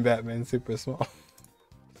huge and Batman's super small.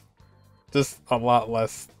 Just a lot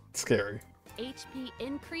less scary. HP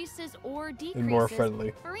increases or decreases, and more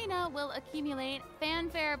friendly. Furina will accumulate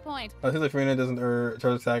fanfare points. I think like Furina doesn't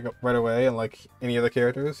charge attack right away, and like any other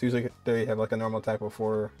characters, usually they have like a normal attack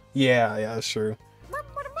before. Yeah, that's true.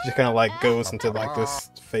 She just kind of like goes into like this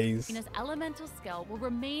phase. Furina's elemental skill will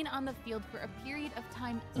remain on the field for a period of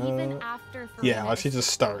time even after Furina. Yeah, like she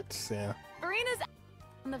just starts. Yeah. Furina's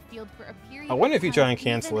on the field for a period. I wonder if you try and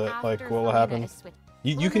cancel it, like what will happen?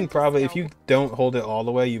 You can probably, if you don't hold it all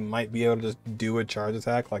the way, you might be able to just do a charge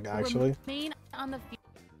attack, like actually. On the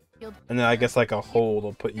field. And then I guess like a hold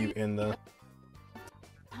will put you in the...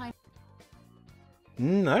 I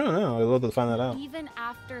don't know. I'd love to find that out. Even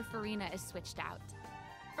after Furina is switched out.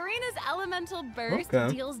 Furina's elemental burst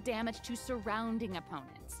deals damage to surrounding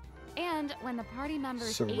opponents. And when the party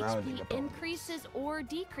member's HP increases or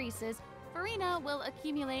decreases, Furina will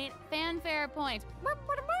accumulate fanfare points.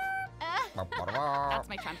 That's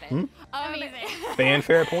my trumpet. Amazing.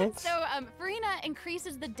 Fanfare points? So, Furina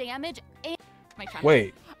increases the damage and my trumpet.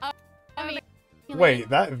 Wait. Wait,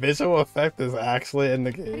 that visual effect is actually in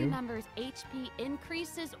the game? Party members' HP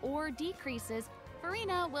increases or decreases,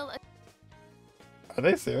 Furina will... Are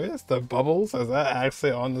they serious? The bubbles? Is that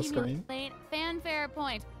actually on the screen? Fanfare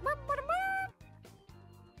point.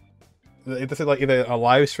 Is this like either a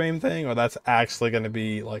live stream thing, or that's actually going to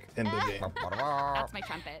be like in the game? That's my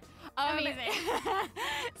trumpet. Amazing.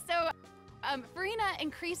 So, Furina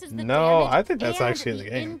increases the damage I think that's actually in the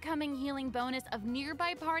game. Incoming healing bonus of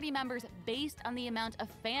nearby party members based on the amount of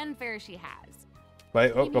fanfare she has.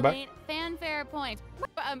 Wait, go back. Fanfare point.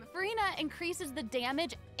 Furina increases the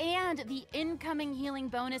damage and the incoming healing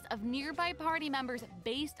bonus of nearby party members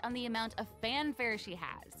based on the amount of fanfare she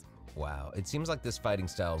has. Wow, it seems like this fighting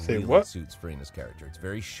style really suits Furina's character. It's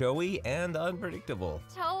very showy and unpredictable.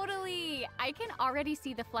 Totally. I can already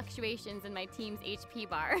see the fluctuations in my team's HP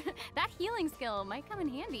bar. That healing skill might come in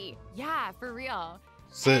handy. Yeah, for real.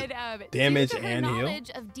 So damage due to her and heal? knowledge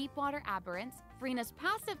of deep water aberrants, Furina's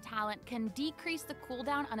passive talent can decrease the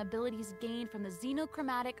cooldown on abilities gained from the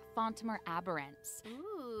xenochromatic Fontamer aberrants.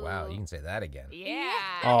 Ooh. Wow, you can say that again. Yeah,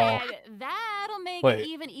 and that'll make it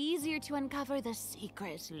even easier to uncover the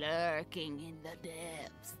secrets lurking in the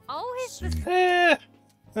depths. Always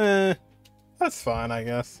the that's fine, I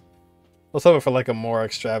guess. Let's hope for like a more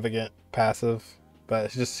extravagant passive,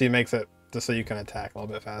 but she makes it just so you can attack a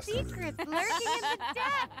little bit faster. Secrets lurking in the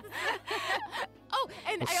depths. Oh,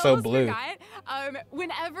 and it's I so almost blue. forgot.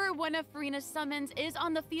 Whenever one of Furina's summons is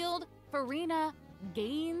on the field, Furina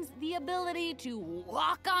gains the ability to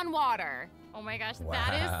walk on water. Oh my gosh,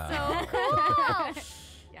 that is so cool.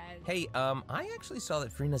 Yes. Hey, I actually saw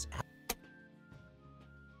that Furina's...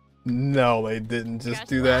 No, they didn't just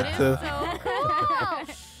do that to... So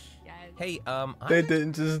cool. Hey, they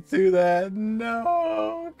didn't just do that.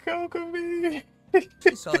 No, Kokomi.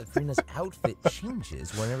 I saw that Furina's outfit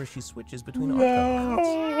changes whenever she switches between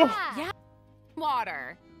archetypes. Yeah.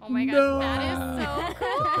 Water. Oh my gosh, that is so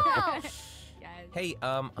cool. Hey,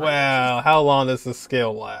 well, how long does the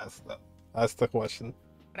scale last, though? That's the question.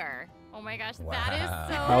 Oh my gosh, that is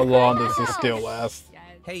so How long does the scale last?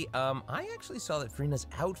 Hey, I actually saw that Furina's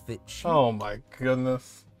outfit changed. Oh my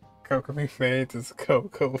goodness. Kokomi fades is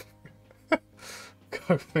Coco.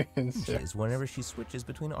 Changes whenever she switches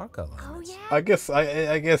between arc elements. Oh yeah. I guess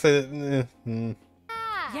it.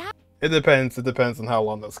 Yeah. It depends. It depends on how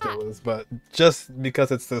long the skill is, but just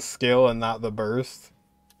because it's the skill and not the burst,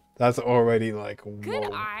 that's already like whoa. Good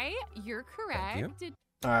eye. You're correct. You.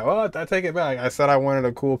 All right. Well, I take it back. I said I wanted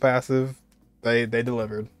a cool passive. They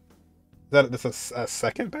delivered. Is that this a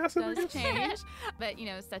second passive? Does change, but you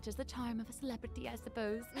know, such is the charm of a celebrity, I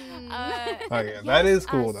suppose. Okay, that is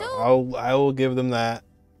cool though. I will give them that.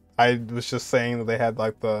 I was just saying that they had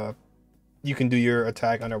like the. You can do your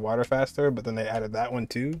attack underwater faster, but then they added that one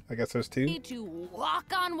too. I guess there's two. Need to walk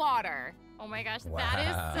on water. Oh my gosh, Wow. that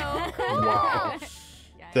is so cool. Wow.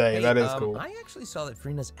 Dang, that is cool. I actually saw that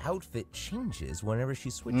Furina's outfit changes whenever she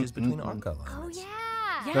switches between Arca alignments. Oh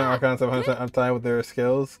yeah. Then Archons sometimes uptime with their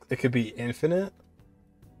skills. It could be infinite.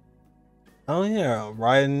 Oh yeah,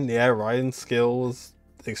 Raiden's skills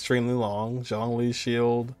extremely long. Zhongli's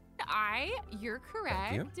shield. You're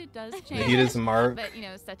correct. It does change. Vegeta's mark. But you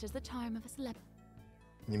know, such is the charm of a celebrity,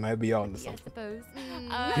 You might be on to I something.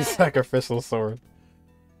 suppose. Sacrificial sword.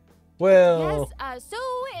 Well, Yes. So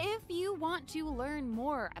if you want to learn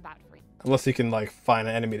more about Furina, unless you can like find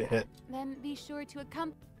an enemy to hit. then be sure to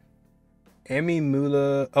accompany. Amy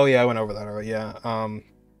Mula. Oh yeah, I went over that already. Yeah.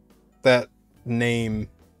 That name.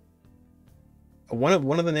 One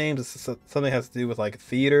of the names is something has to do with like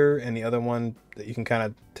theater, and the other one that you can kind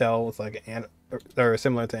of tell is like or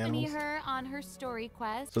similar to animals. her on her story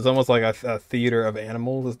quest. So it's almost like a theater of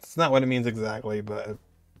animals. It's not what it means exactly, but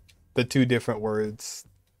the two different words,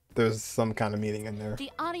 there's some kind of meaning in there.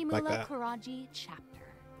 The Animula like that. Karaji chapter.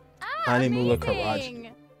 Animula Amazing.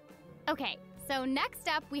 Karaji. Okay, so next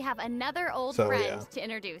up we have another old So, friend yeah. to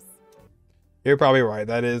introduce. You're probably right.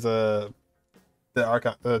 That is the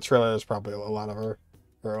trailer is probably a lot of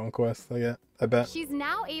her own quest. I bet. She's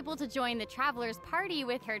now able to join the traveler's party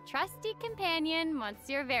with her trusty companion,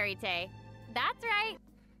 Monsieur Verite. That's right.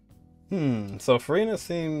 So Furina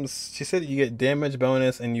she said you get damage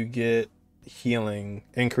bonus and you get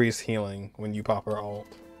increased healing when you pop her ult.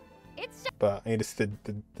 It's But I need to see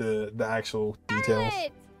the actual details.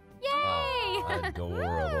 Charlotte! Yay! Oh,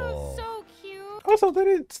 adorable. So cute. Also, they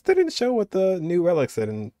didn't show what the new relic said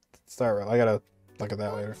in Star Rail. I gotta look at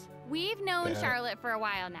that later. We've known Yeah. Charlotte for a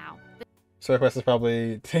while now. The Star Quest is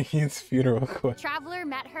probably Tinky's funeral quest. traveler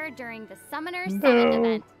met her during the Summoner No. Summon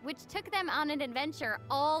event, which took them on an adventure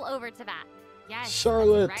all over Tibet. Yes,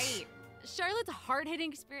 Charlotte. that's right. Charlotte's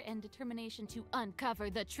hard-hitting spirit and determination to uncover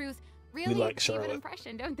the truth really like leave Charlotte. an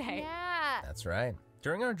impression, don't they? Yeah. That's right.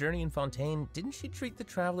 During our journey in Fontaine, didn't she treat the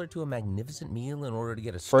traveler to a magnificent meal in order to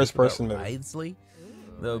get a First person about movie. Wriothesley?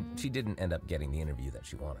 Though she didn't end up getting the interview that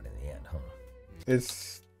she wanted in the end, huh?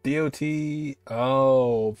 It's DOT.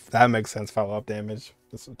 Oh, that makes sense. Follow-up damage.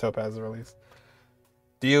 This is Topaz's release.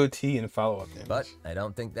 DOT and follow-up damage. But I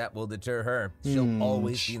don't think that will deter her. She'll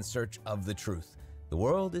always be in search of the truth. The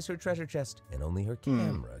world is her treasure chest, and only her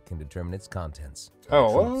camera can determine its contents.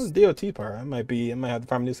 Oh, well, DOT part. I might have to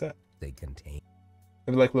farm a new set. They contain.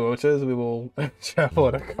 Maybe like Luocha's, we will travel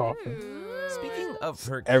in a coffin. Speaking of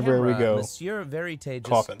her Everywhere we camera, go. Monsieur Verite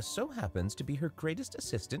Coffin. just so happens to be her greatest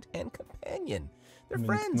assistant and companion. They're Mon-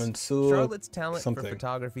 friends. Monsieur Charlotte's talent something. for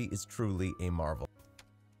photography is truly a marvel.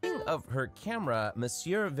 Speaking of her camera,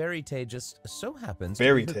 Monsieur Verite just so happens to be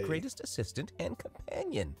her Verite. greatest assistant and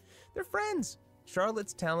companion. They're friends.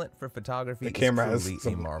 Charlotte's talent for photography The camera has is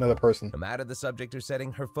truly a marvel. another person. No matter the subject or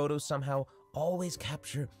setting, her photos somehow always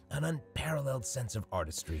capture an unparalleled sense of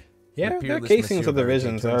artistry. Yeah, Her their peerless casings Monsieur of the Verite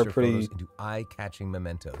visions turns are her pretty photos into eye-catching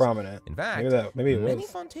mementos. prominent. In fact, maybe it many was.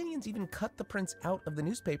 Fontainians even cut the prints out of the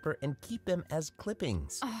newspaper and keep them as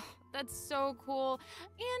clippings. Oh, that's so cool.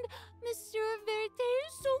 And Monsieur Verite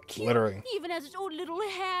is so cute. Literally. Even has its own little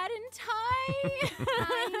hat and tie.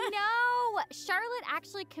 I know. Charlotte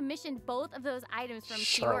actually commissioned both of those items from Shiori.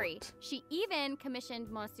 Charlotte. She even commissioned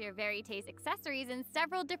Monsieur Verite's accessories in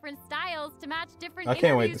several different styles to match different I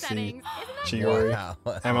can't wait interview to see settings. Isn't that Chiori,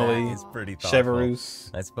 Wow, Emily, that is pretty thoughtful.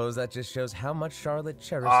 Cheverus. I suppose that just shows how much Charlotte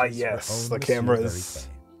cherishes Ah, her yes, own the Monsieur camera Verite. is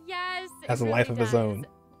Yes. it has a life really of its does. own.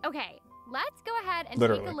 Okay, let's go ahead and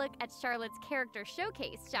Literally. take a look at Charlotte's character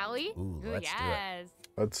showcase, shall we? Ooh, let's do it. yes.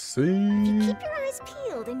 Let's see. Keep your eyes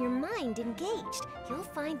peeled and your mind engaged. You'll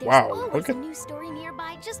find there's Wow, always look a at- new story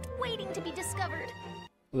nearby just waiting to be discovered.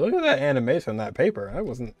 Look at that animation on that paper. That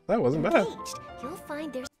wasn't bad. Engaged. You'll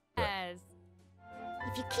find there's Yes.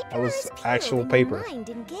 If you keep That your was eyes peeled actual and paper. your mind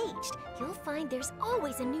engaged, you'll find there's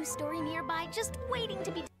always a new story nearby just waiting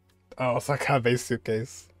to be Oh, it's like a base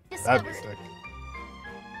suitcase. That'd be discovered. sick.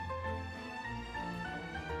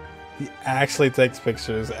 He actually takes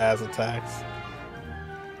pictures as attacks.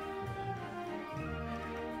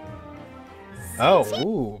 Oh,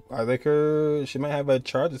 ooh. I think she might have a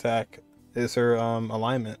charge attack. Is her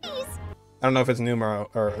alignment. I don't know if it's Numa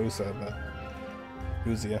or Usa, but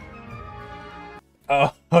Uzia.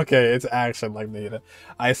 Oh, okay, it's actually like Nita.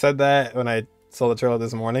 I said that when I saw the trailer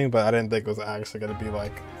this morning, but I didn't think it was actually gonna be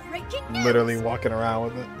like literally walking around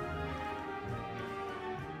with it.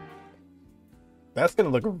 That's gonna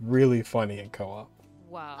look really funny in co-op.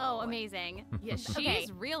 Wow. Oh, amazing. Yeah,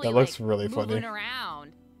 she's really that looks like, really moving funny.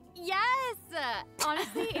 around. Yes!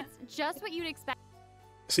 Honestly, it's just what you'd expect.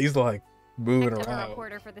 She's like moving Of a around.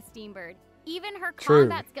 reporter for the Steambird. Even her True.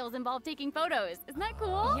 combat skills involve taking photos. Isn't that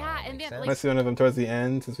cool? Yeah, and then, Might like, see one of them towards the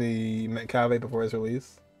end since we met Kave before his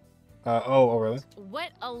release. Oh, really? what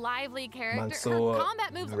a lively character. Mansoor, Her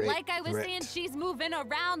combat moves, great like I was threat. saying, she's moving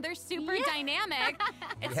around. They're super dynamic.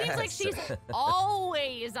 It seems like Yes. she's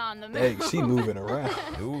always on the move. Hey, she moving around.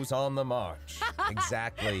 Who's on the march?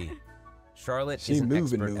 Exactly. Charlotte She is an moving,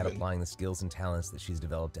 expert at moving. applying the skills and talents that she's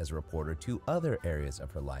developed as a reporter to other areas of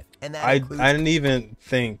her life. And that I includes didn't even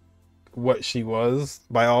think what she was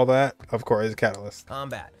by all that. Of course, Catalyst.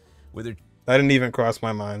 combat. With her That didn't even cross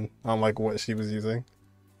my mind on like what she was using.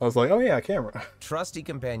 I was like, oh yeah, camera. trusty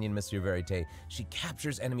companion, Monsieur Verite, she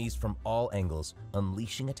captures enemies from all angles,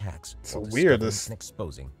 unleashing attacks. So while weird discovering to and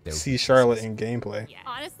exposing their see weaknesses. Charlotte in gameplay.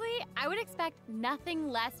 Honestly, I would expect nothing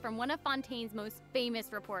less from one of Fontaine's most famous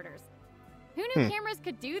reporters. Who knew cameras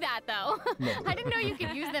could do that, though? I didn't know you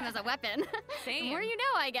could use them as a weapon. Same. The more you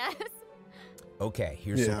know, I guess. Okay,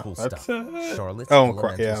 here's some Yeah, cool that's, stuff. Charlotte's oh,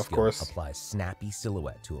 elemental yeah, of skill course. applies snappy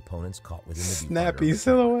silhouette to opponents caught within the viewfinder Snappy of the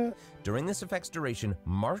camera. silhouette. During this effect's duration,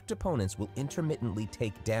 marked opponents will intermittently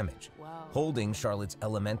take damage. Holding Charlotte's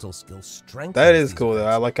elemental skill strengthens That is these cool though.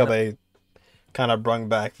 I effects like how and they kind of brung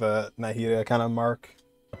back the Nahida kind of mark.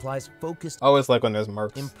 applies focused I always like when there's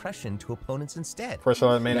marks. impression to opponents instead. For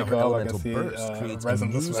Charlotte main Now, her call, I can elemental see burst creates a resin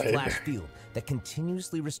new this way. splash field that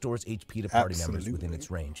continuously restores HP to party members within Absolutely. its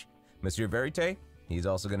range. Monsieur Verite, he's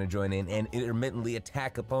also going to join in and intermittently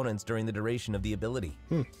attack opponents during the duration of the ability.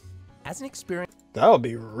 As an experienced That would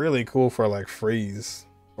be really cool for like freeze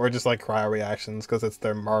or just like cryo reactions because it's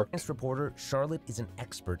their mark. reporter, Charlotte is an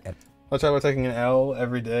expert at Let's try about taking an L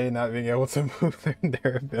every day, not being able to move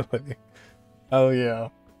their ability. Oh yeah,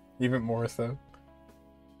 even more so.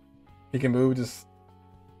 He can move, just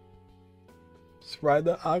ride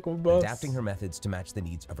the aqua bus. adapting her methods to match the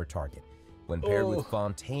needs of her target. When paired Oh. with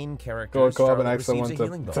Fontaine Go characters, up and Charlotte ask someone receives a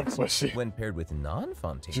healing to bonus. push you. When paired with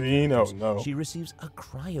non-Fontaine Gene, oh characters, no. she receives a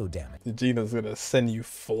cryo damage Gina's gonna send you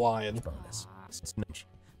flying. bonus.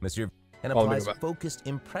 Monsieur and I'll applies think about- focused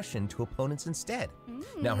impression to opponents instead.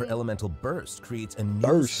 Now her elemental burst creates a new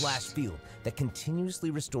Burst. splash field that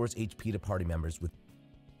continuously restores HP to party members with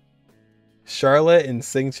Charlotte and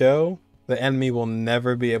Xingqiu, the enemy will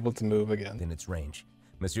never be able to move again. within its range.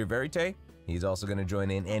 Monsieur Verite, he's also going to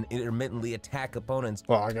join in and intermittently attack opponents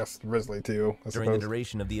Well, I guess Risley too, I during the suppose.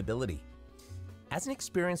 duration of the ability. As an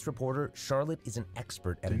experienced reporter, Charlotte is an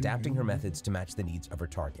expert at adapting her methods to match the needs of her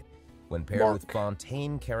target. When paired with Mark.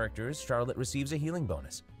 Fontaine characters, Charlotte receives a healing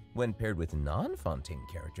bonus. When paired with non-Fontaine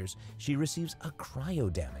characters, she receives a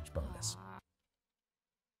cryo damage bonus.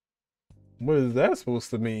 What is that supposed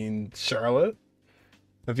to mean, Charlotte?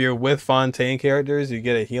 If you're with Fontaine characters, you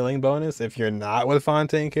get a healing bonus. If you're not with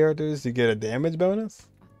Fontaine characters, you get a damage bonus?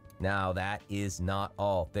 Now that is not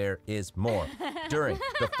all. There is more. During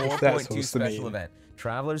the What's that 4.2 supposed to special mean? event,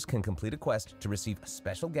 travelers can complete a quest to receive a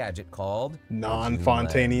special gadget called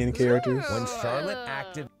Non-Fontainian characters? When Charlotte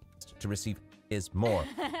activates to receive is more.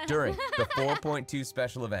 During the 4.2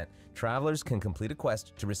 special event, travelers can complete a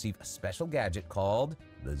quest to receive a special gadget called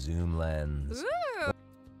the Zoom Lens.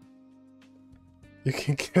 You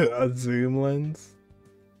can get a zoom lens,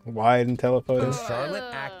 wide and telephoto. When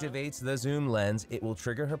Charlotte activates the Zoom Lens, it will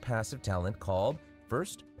trigger her passive talent called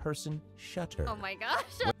First Person Shutter. Oh my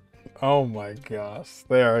gosh. Oh my gosh,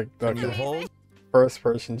 they are When you okay. hold First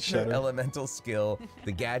person your shutter. elemental skill,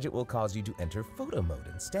 the gadget will cause you to enter photo mode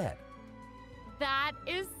instead. That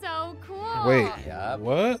is so cool. Wait, Yup.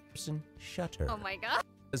 what? Person Shutter. Oh my gosh.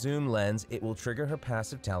 The Zoom Lens, it will trigger her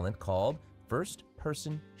passive talent called First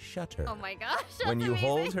Person Shutter. Oh my gosh. When that's you amazing.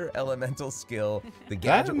 hold her elemental skill, the That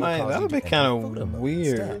gadget will cause that you would to be enter kind photo of mode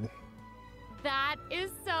weird. instead. That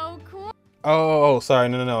is so cool. Oh, sorry,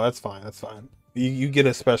 no, that's fine, that's fine. You get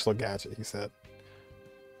a special gadget, he said.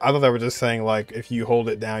 I thought they were just saying like if you hold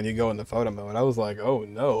it down, you go into photo mode. I was like, oh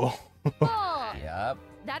no. Oh, Yep.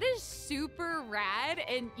 That is super rad,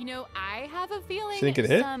 and you know, I have a feeling Think it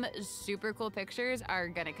hit? some super cool pictures are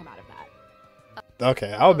gonna come out of that.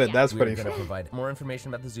 Okay, I'll bet yeah. that's We're pretty going to fun. provide more information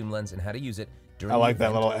about the Zoom Lens and how to use it during I the like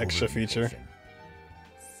that event little extra overview feature. portion.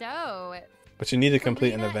 so But you need to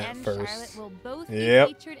complete an Furina event and first. Charlotte will both Yep.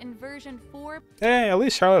 be featured in version 4.2 Hey, at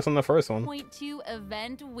least Charlotte's on the first one.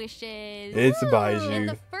 event wishes. It's In Baiju.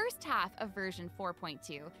 the first half of version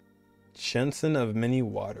 4.2, Jensen of Many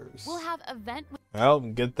Waters. we'll have event Well,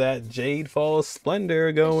 get that Jade Falls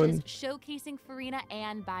Splendor going. wishes showcasing Furina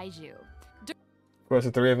and Baiju. Of course,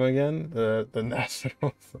 the three of them again. The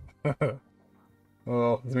nationals.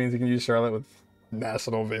 Well, this means you can use Charlotte with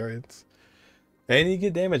national variants. And you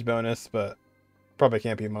get damage bonus, but probably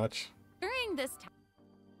can't be much. During this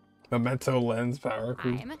Memento Lens Power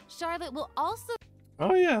Creep. time, Charlotte will also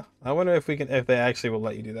Oh yeah, I wonder if they actually will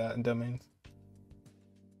let you do that in domains.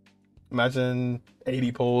 Imagine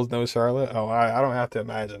 80 pulls, no Charlotte. Oh, I don't have to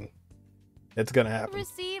imagine. It's gonna happen.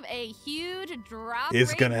 receive a huge drop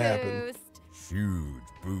It's rate gonna happen. boost. Huge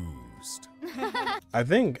boost. I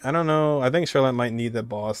don't know. I think Charlotte might need the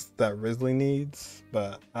boss that Risley needs,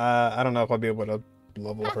 but I don't know if I'll be able to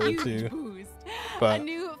level her Huge too. boost. But a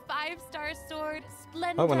new 5-star sword,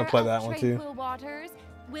 Splendor I wanna play that of one too. Tranquil Waters,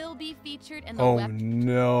 will be featured in the oh weapon.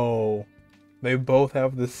 no, they both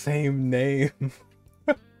have the same name.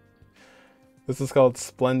 This is called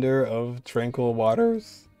Splendor of Tranquil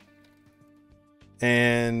Waters,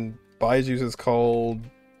 and Baiju's is called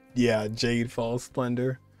Jade Falls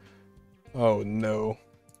Splendor. Oh no.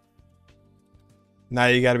 Now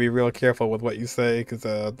you gotta be real careful with what you say, because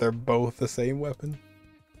they're both the same weapon.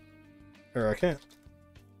 Or I can't.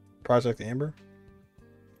 Project Amber?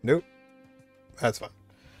 Nope. That's fine.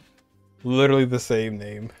 Literally the same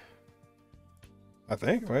name. I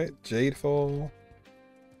think, right? Jade Falls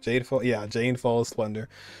Splendor.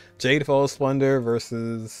 Jade Falls Splendor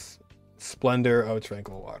versus Splendor of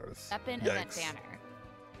Tranquil Waters. Weapon Yikes. event banner.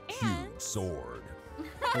 Huge sword.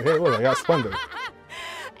 Okay, look, I got Splendor.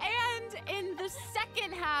 And in the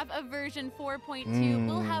second half of version 4.2,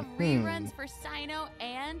 we'll have reruns for Sino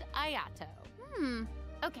and Ayato.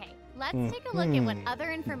 Okay, let's take a look at what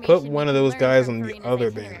other information Put we one of can those learn guys from on the Furina's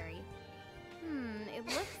other banner. itinerary. It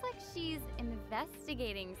looks like she's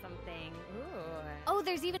investigating something. Ooh. Oh,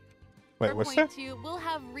 there's even Wait, what's that? 4.2, we'll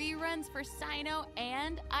have reruns for Sino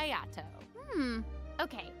and Ayato.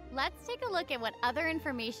 Okay, let's take a look at what other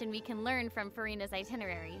information we can learn from Furina's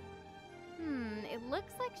itinerary. It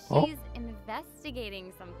looks like she's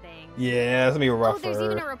investigating something. Yeah, it's gonna be rough Oh, for there's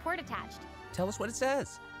her. even a report attached. Tell us what it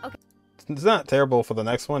says. Okay. It's not terrible for the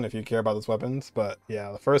next one if you care about those weapons, but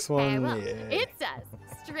yeah, the first Okay, one, well, yeah. it says,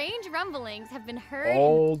 strange rumblings have been heard in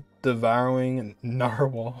All devouring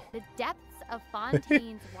narwhal. the depths of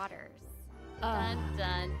Fontaine's waters. Dun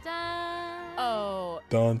dun dun. Oh,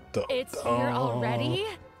 Dun, dun, it's dun. here already?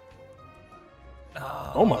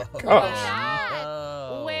 Oh my gosh.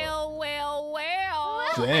 Oh. Well, well, well.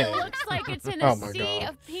 Dang. It looks like it's in Oh a my sea God.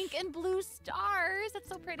 of pink and blue stars. That's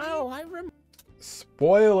so pretty. Oh, I remember.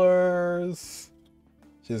 Spoilers.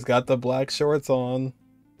 She's got the black shorts on,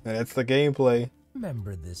 and it's the gameplay.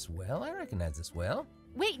 Remember this well. I recognize this well.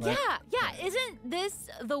 Wait, What? yeah. Isn't this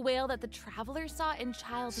the whale that the traveler saw in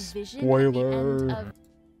Child's vision Spoiler. at the end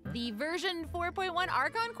of the version 4.1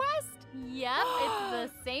 Archon quest? Yep, it's the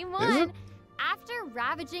same one. After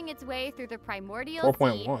ravaging its way through the primordial sea,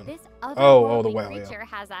 4.1. this the otherworldly whale, yeah. creature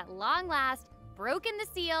has at long last broken the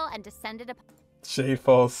seal and descended upon. Jade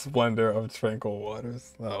Falls Splendor of Tranquil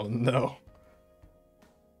Waters. Oh no.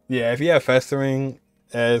 Yeah, if you have Festering,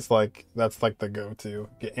 that's like the go-to.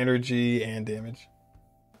 Get energy and damage.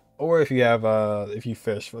 Or if you have if you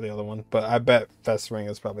fish for the other one. But I bet Festering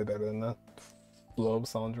is probably better than the Globe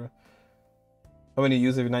Sandra. How many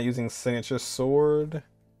use if you're not using Signature Sword?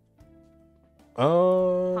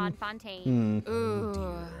 Fontaine.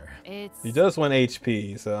 Ooh, it's he does 1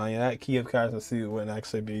 HP, so I mean, that Key of Cosmic Suit wouldn't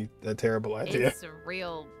actually be a terrible idea. It's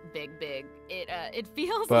real big. It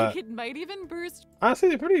feels But- like it might even burst Honestly,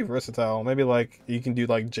 they're pretty versatile. Maybe like you can do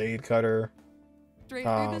like Jade Cutter, straight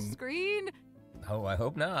through the screen. Oh, I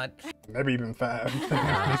hope not. maybe even 5.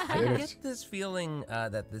 I get this feeling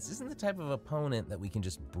that this isn't the type of opponent that we can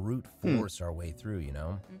just brute force our way through, you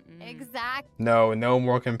know? Exactly. No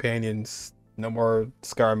more companions. No more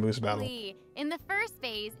Scaramouche battle. In the first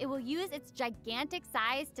phase, it will use its gigantic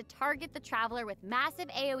size to target the traveler with massive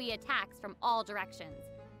AoE attacks from all directions.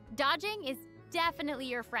 Dodging is definitely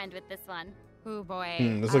your friend with this one. Oh boy.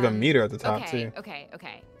 There's like a meter at the top too. Okay.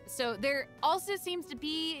 So there also seems to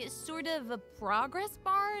be sort of a progress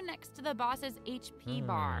bar next to the boss's HP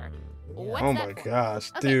bar. What's Oh that my for?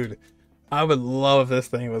 gosh, Okay. dude. I would love if this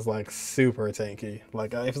thing was like super tanky.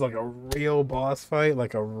 Like if it's like a real boss fight,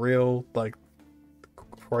 like a real like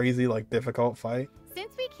crazy like difficult fight.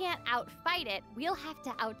 Since we can't outfight it, we'll have to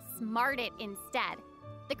outsmart it instead.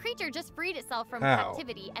 The creature just freed itself from How?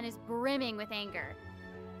 captivity and is brimming with anger.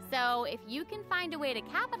 So if you can find a way to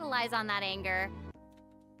capitalize on that anger,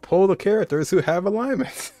 pull the characters who have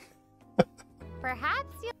alignments.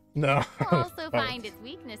 perhaps you'll No. also find its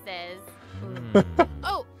weaknesses.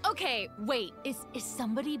 Oh, okay. Wait, is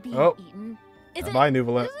somebody being eaten? Is it Bye,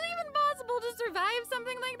 Nuvolette. Is it even possible to survive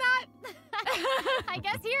something like that? I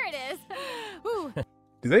guess here it is. Ooh.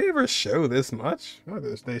 Do they ever show this much? Oh,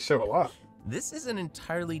 they show a lot. This is an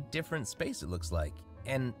entirely different space, it looks like.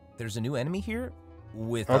 And there's a new enemy here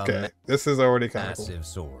with Okay, this is already kind of massive cool.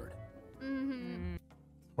 sword.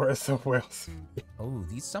 Where's the whales? Oh,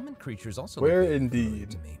 these summoned creatures also Where look very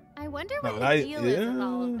indeed? to me. I wonder what No, the deal is with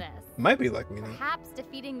all of this. Might be like me now. Perhaps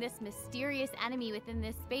defeating this mysterious enemy within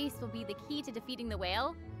this space will be the key to defeating the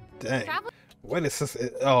whale. Dang. What is this?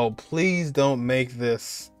 Oh, please don't make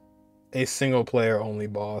this a single player only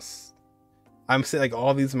boss. I'm seeing like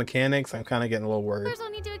all these mechanics. I'm kind of getting a little worried. Travelers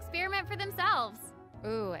will need to experiment for themselves.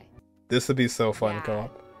 Ooh. This would be so fun to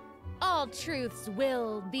co-op. All truths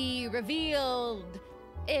will be revealed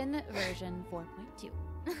in version 4.2.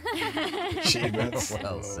 Achievements.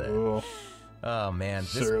 Well said. Oh. Oh man,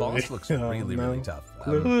 this Surely. boss looks really, no. really tough.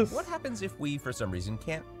 What happens if we, for some reason,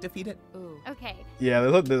 can't defeat it? Ooh. Okay. Yeah,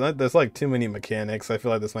 there's like too many mechanics. I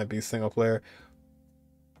feel like this might be single player.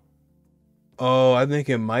 Oh, I think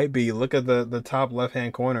it might be. Look at the top left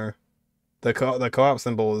hand corner. The co-op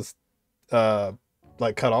symbol is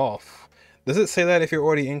like cut off. Does it say that if you're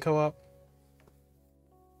already in co-op?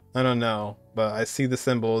 I don't know, but I see the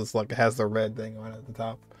symbols like it has the red thing on it at the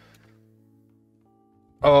top.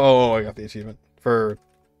 Oh, I got the achievement for.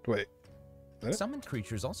 Wait. Summoned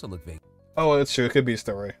creatures also look vague. Oh, it's true. It could be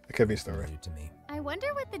story. It could be story. To me. I wonder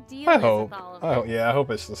what the deal I is hope. with all of this. Yeah, I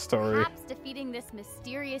hope it's the story. Perhaps defeating this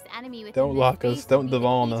mysterious enemy within Don't this lock space us. Don't will be the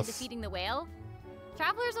devolve key to us. defeating the whale.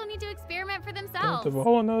 Travelers will need to experiment for Don't themselves.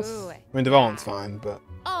 devolve us. Ooh. I mean, devolving's fine, but.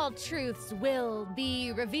 All truths will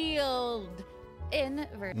be revealed in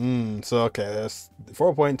version. So okay, this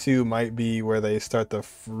 4.2 might be where they start to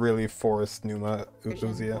really force Numa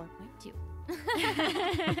Uzia.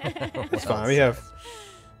 It's fine. We have.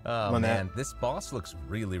 Oh Lynette. man, this boss looks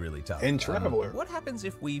really, really tough. And Traveler. What happens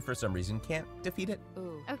if we, for some reason, can't defeat it?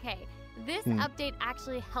 Ooh. Okay, this update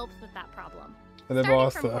actually helps with that problem. And the Starting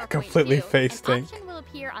boss from 4.2, completely face an tank. option will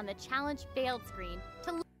appear on the challenge failed screen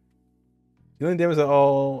to Dealing damage to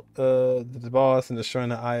all the boss and destroying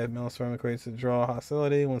the eye of Maelstrom creates a draw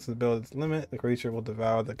hostility. Once the build its limit, the creature will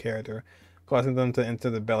devour the character, causing them to enter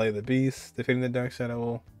the belly of the beast. Defeating the Dark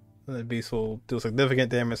Shadow, the beast will do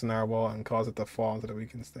significant damage to Narwhal and cause it to fall into the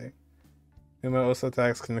weakened state. Numa also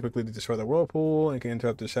attacks can quickly destroy the whirlpool and can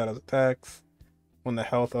interrupt the Shadow's attacks. When the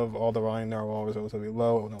health of all the Rotting Narwhal is relatively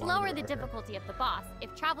low, it will no longer lower the devour her. difficulty of the boss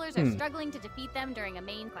if travelers are struggling to defeat them during a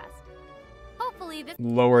main quest. Hopefully this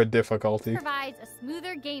Lower difficulty. provides a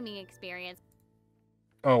smoother gaming experience.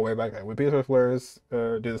 Oh, way back then. When Peter players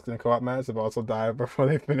do this in co-op match, they've also died before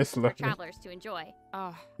they finish learning. Travelers to enjoy.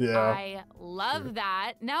 Oh, Yeah. I love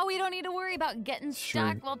that. Now we don't need to worry about getting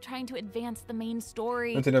stuck while trying to advance the main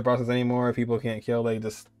story. Into their process anymore. If people can't kill, they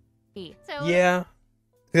just. So Yeah.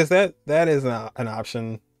 Because that is an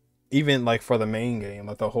option. Even like for the main game,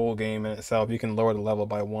 like the whole game in itself, you can lower the level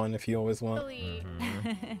by 1 if you always want.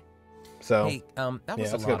 So Hey, that was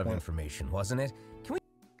a that's a lot good of point. information, wasn't it? Can we?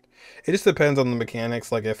 It just depends on the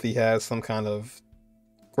mechanics. Like if he has some kind of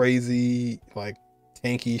crazy like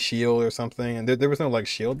tanky shield or something, and there was no like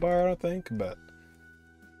shield bar, I don't think, but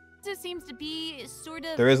This seems to be sort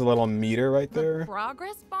of there is a little meter right the there.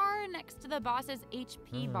 progress bar next to the boss's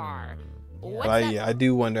HP bar. What's But that? I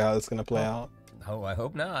do wonder how it's gonna play out. Oh, I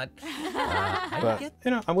hope not. I But get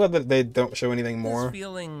I'm glad that they don't show anything more. this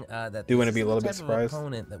feeling that Do this wanna be a is little the bit type of surprised.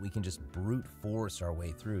 opponent that we can just brute force our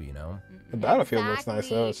way through, you know? The battlefield looks nice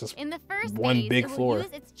though. It's just in the first one phase, big it will floor.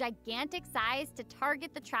 use its gigantic size to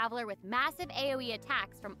target the traveler with massive AoE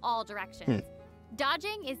attacks from all directions.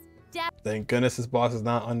 Dodging is Thank goodness this boss is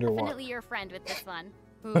not underwater. definitely your friend with this one.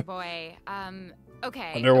 Oh boy.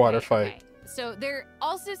 Okay. Underwater okay, fight. okay. So there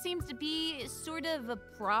also seems to be sort of a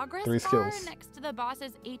progress 3 bar skills. next to the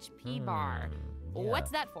boss's HP bar.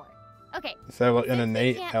 What's that for? Okay. Is that like an since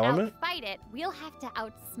innate we can't element? outfight it, we'll have to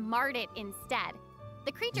outsmart it instead.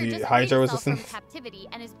 The creature The just Hydra freed itself from resistance? captivity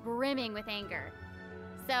and is brimming with anger.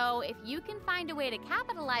 So if you can find a way to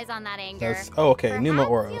capitalize on that anger, That's okay. Numa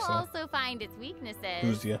perhaps Oro. you'll So also find its weaknesses.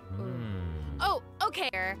 Uzia. Oh,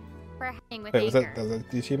 okay. For hanging with Wait, was anger. that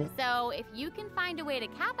the achievement? So if you can find a way to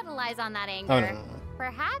capitalize on that anger, Oh no.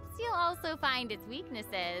 perhaps you'll also find its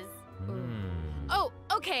weaknesses. Oh,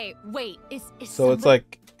 okay. Wait. Is So it's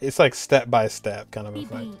like step by step kind of a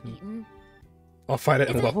somebody fight. being eaten? I'll fight it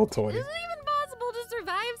in level Is 20. it even possible to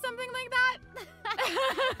survive something like that?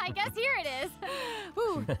 I guess here it is.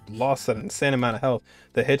 Ooh, lost an insane amount of health.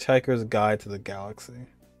 The Hitchhiker's Guide to the Galaxy.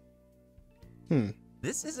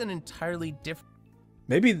 This is an entirely different.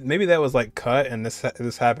 Maybe that was like cut, and this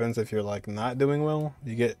happens if you're like not doing well.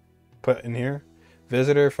 You get put in here.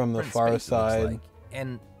 Visitor from the far side. Like.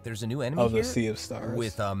 And there's a new enemy of the here Sea of Stars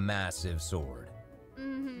with a massive sword.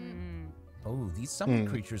 Oh, these summon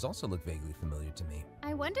creatures also look vaguely familiar to me.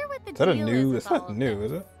 I wonder what the is that deal a new? is. It's not new,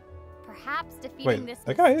 is it? Perhaps defeating this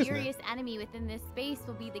mysterious enemy within this space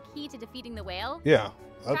will be the key to defeating the whale. Yeah,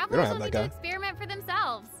 we Travelers don't have will that need guy. to experiment for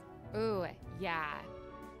themselves. Ooh, yeah.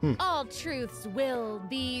 All truths will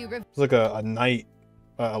be It's like a knight,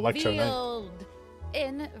 electro knight. revealed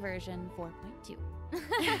in version 4.2.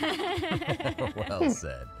 Well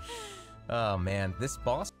said. Oh man, this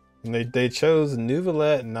boss. And they chose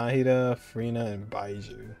Nuvalet, Nahida, Furina, and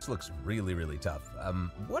Baiju. This looks really, really tough.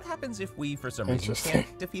 What happens if we, for some reason,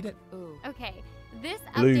 can't defeat it? Ooh. Okay, this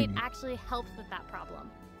update actually helps with that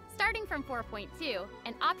problem. Starting from 4.2,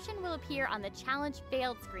 an option will appear on the challenge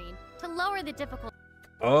failed screen to lower the difficulty.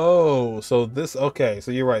 Oh, so this, okay,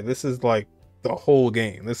 so you're right. This is like the whole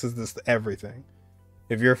game. This is just everything.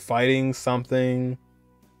 If you're fighting something,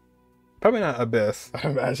 probably not Abyss, I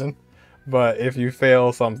imagine, but if you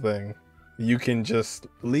fail something, you can just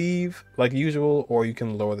leave like usual, or you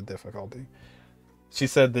can lower the difficulty. She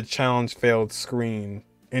said the challenge failed screen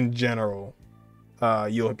in general,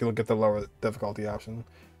 you'll get the lower difficulty option.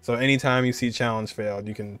 So anytime you see challenge failed,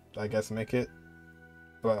 you can, I guess, make it.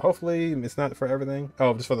 But hopefully it's not for everything.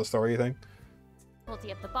 Oh, just for the story thing. Of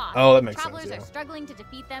the boss. Oh, that makes Travelers sense. Yeah. are struggling to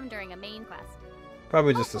defeat them during a main quest.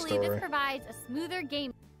 Probably just the Hopefully, story. this provides a smoother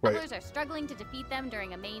game. Travelers are struggling to defeat them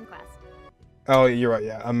during a main quest. Oh, you're right.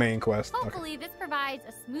 Yeah, a main quest. Hopefully, this provides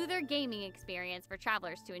a smoother gaming experience for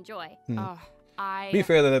travelers to enjoy. Be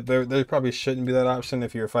fair that there probably shouldn't be that option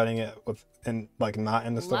if you're fighting it with and like not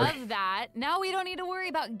in the story. Love that. Now we don't need to worry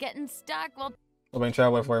about getting stuck while When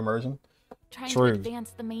traveler for immersion. trying to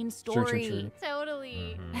advance the main story. True.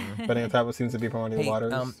 Totally. Fighting on top of seems to be promoting Hey,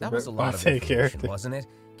 waters. that was a lot of information, wasn't it?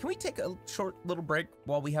 Can we take a short little break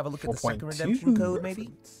while we have a look at the second redemption code, maybe?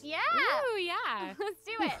 Yeah. Ooh, yeah. Let's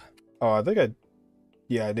do it. Oh, I think I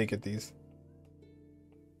did get these.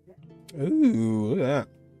 Ooh, look at that.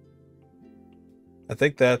 I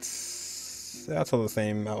think that's all the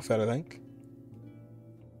same outfit, I think.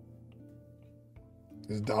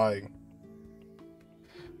 Just dying.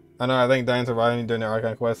 I know, I think dying to riding during the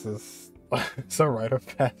Archon quest is it's a rite of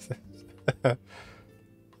passage.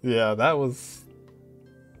 Yeah, that was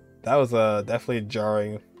definitely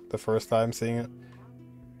jarring the first time seeing it.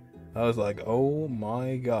 I was like, oh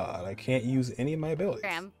my god, I can't use any of my abilities.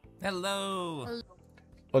 Hello.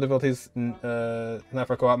 Low difficulties not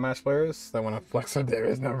for co-op match players that want to flex their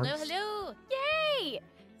damage numbers. Hello. Yay!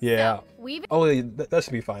 Yeah. So, we've that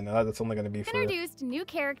should be fine now. That's only going to be for introduced new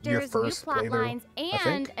characters, new first plot playthrough, lines,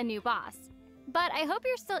 and a new boss. But I hope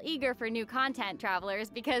you're still eager for new content, travelers,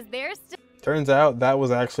 because there's Turns out that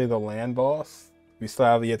was actually the land boss. We still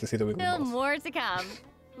have yet to see the weekly still boss. more to come.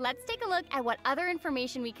 Let's take a look at what other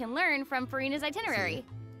information we can learn from Furina's itinerary.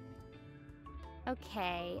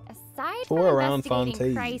 Okay, aside from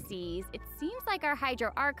investigating crises, it seems like our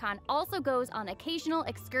Hydro Archon also goes on occasional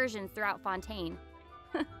excursions throughout Fontaine.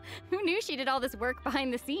 Who knew she did all this work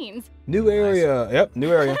behind the scenes? New area. Yep,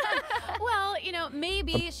 new area. Well, you know,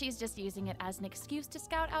 maybe she's just using it as an excuse to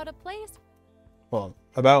scout out a place. Well,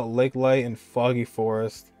 about Lake Light and Foggy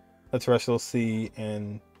Forest, the Terrestrial Sea,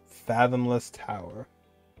 and Fathomless Tower.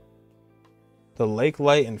 The Lake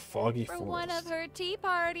Light and Foggy For Forest. one of her tea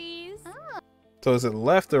parties. So is it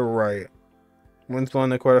left or right? One's going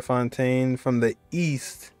to Quarter Fontaine from the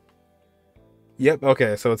east. Yep,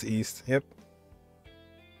 okay, so it's east. Yep.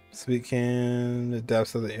 Sweet Can, the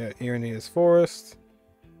depths of the Irenaeus Forest.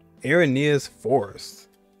 Irenaeus Forest.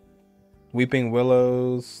 Weeping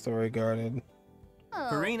Willows, Story Garden.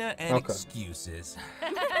 Furina and excuses.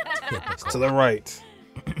 To the right.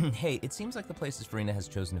 Hey, it seems like the places Furina has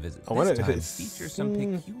chosen to visit I wonder this if time it's feature some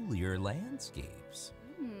peculiar landscapes.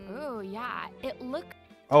 Oh yeah, it looked.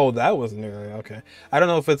 Oh, that was an area. Okay, I don't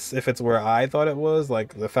know if it's where I thought it was,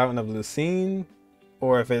 like the Fountain of Lucine,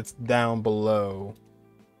 or if it's down below,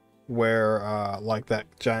 where like that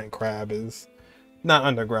giant crab is, not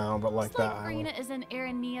underground, but like that. Furina is in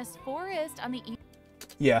Irenaeus Forest on the east.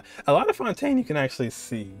 Yeah, a lot of Fontaine you can actually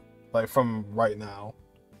see, like from right now.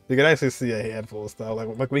 You can actually see a handful of stuff.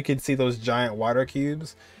 Like we could see those giant water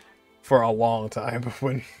cubes for a long time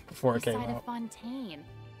before it came Side out. of Fontaine.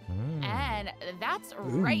 And that's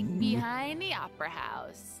right behind the Opera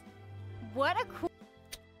House. What a cool.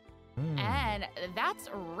 And that's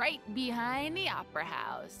right behind the Opera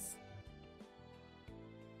House.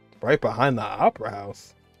 Right behind the Opera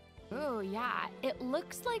House. Oh, yeah. It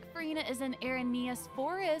looks like Furina is in Aranea's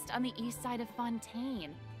forest on the east side of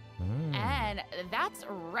Fontaine. And that's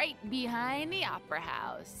right behind the Opera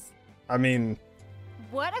House. I mean,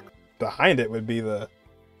 What a behind it would be the,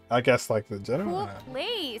 I guess, like the general. cool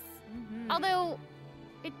place. Although,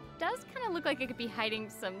 it does kind of look like it could be hiding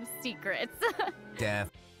some secrets.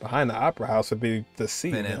 Behind the Opera House would be the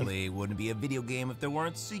sea. Definitely wouldn't be a video game if there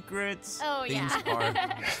weren't secrets. Oh, Things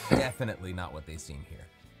yeah. are definitely not what they seem here.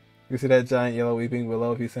 You see that giant yellow weeping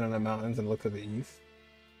willow if you sit on the mountains and look to the east?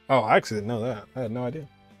 Oh, I actually didn't know that. I had no idea.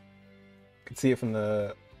 Could see it from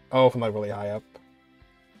the, from like really high up.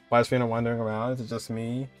 Why is Furina wandering around? Is it just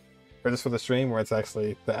me? Or just for the stream where it's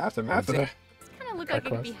actually the aftermath of the kind of look like it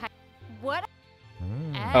could be hiding. What?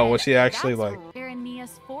 Oh, was she actually that's like...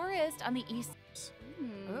 Aranea's forest on the east.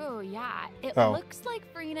 Oh, yeah. It Oh. looks like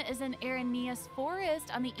Furina is in Aranea's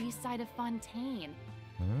forest on the east side of Fontaine.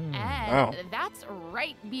 And that's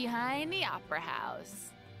right behind the Opera House.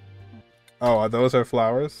 Oh, those are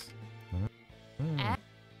flowers? And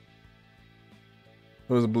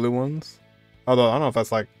Those blue ones? Although, I don't know if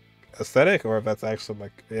that's like aesthetic or if that's actually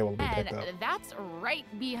like able to be picked up. that's right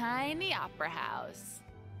behind the Opera House.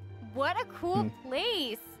 What a cool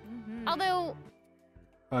place. Although,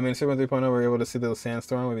 I mean, Super 3.0, we were able to see the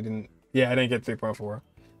sandstorm. We didn't... Yeah, I didn't get 3.4.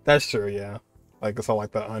 That's true, yeah. Like, it's all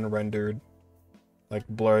like the unrendered, like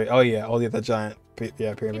blurry... Oh, yeah, the giant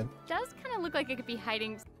pyramid. it does kind of look like it could be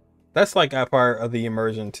hiding. That's like a part of the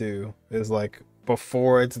immersion too, is like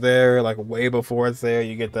before it's there, like way before it's there,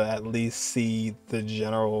 you get to at least see the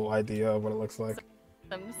general idea of what it looks like.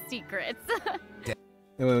 Some secrets.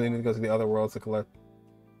 And we need to go to the other worlds to collect.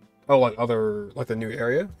 Oh, like the new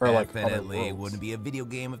area? Or like other Definitely worlds? wouldn't be a video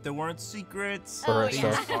game if there weren't secrets. Oh, Things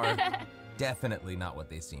yeah. are definitely not what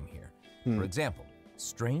they seem here. For example,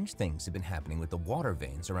 strange things have been happening with the water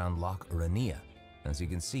veins around Loch Urania. As you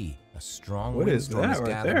can see, a strong What is windstorm that is right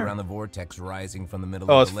gathered there? around the vortex rising from the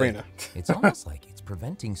middle Oh, of it's the lake. Furina. It's almost like it's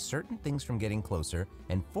preventing certain things from getting closer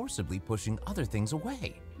and forcibly pushing other things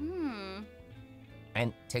away.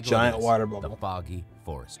 And take a Giant look at water this, bubble. the foggy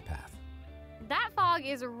forest path. That fog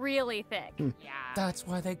is really thick. Yeah. That's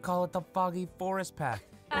why they call it the foggy forest path.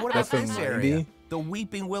 But what That's about in this 90? area? The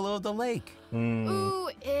weeping willow of the lake. Ooh,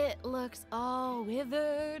 it looks all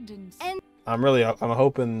withered and I'm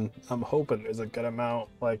hoping there's a good amount,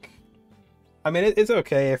 like, I mean, it's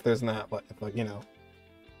okay if there's not, like, you know,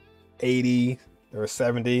 80 or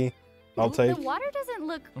 70, I'll take. The water doesn't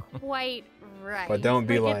look quite right. But don't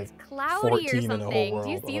be like it's cloudy 14 or in the whole something. Do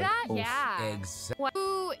you world, see like, that? oof. Yeah. Exactly.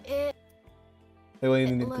 Ooh, it They will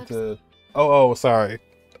even It need looks- to. Oh, sorry.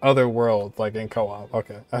 Other worlds, like in co-op.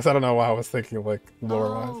 Okay. I don't know why I was thinking like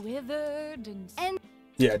lore all wise. withered and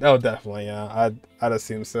Yeah. Oh, definitely. Yeah. I'd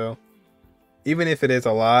assume so. Even if it is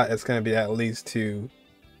a lot, it's gonna be at least 2,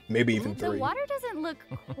 maybe even The 3. water doesn't look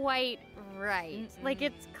quite right. Like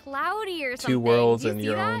it's cloudy or 2 something. worlds Do you in see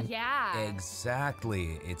your that? own. Yeah.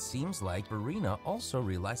 Exactly. It seems like Furina also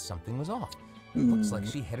realized something was off. It looks like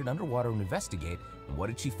she headed underwater to investigate. And what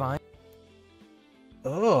did she find?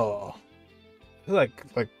 Oh. There's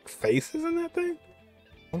like faces in that thing.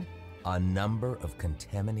 A number of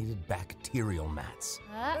contaminated bacterial mats.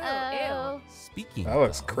 Uh-oh. Speaking That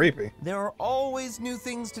looks of, creepy. there are always new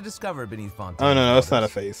things to discover beneath Fontaine. Oh no, that's not a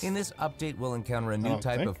waters. face. In this update, we'll encounter a I new don't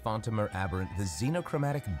type think. of Fontamer aberrant, the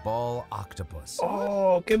xenochromatic ball octopus.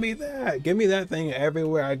 Oh, give me that. Give me that thing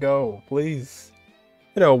everywhere I go, please.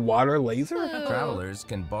 You know, water laser? Travelers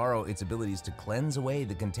can borrow its abilities to cleanse away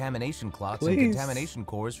the contamination clots and Please. contamination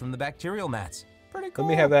cores from the bacterial mats. Pretty cool. Let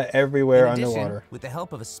me have that everywhere In addition, underwater. with the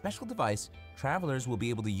help of a special device, travelers will be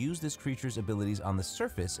able to use this creature's abilities on the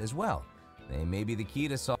surface as well. They may be the key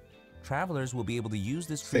to solve. Travelers will be able to use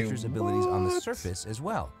this Say creature's abilities on the what? surface as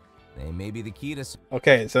well. They may be the key to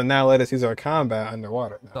Okay, so now let us use our combat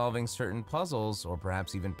underwater. solving certain puzzles or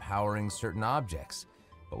perhaps even powering certain objects.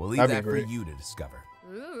 But we'll leave That'd be that for great. you to discover.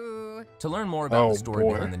 Ooh. To learn more about Oh, the story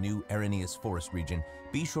boy. behind the new Aranea's Forest region,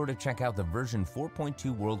 be sure to check out the version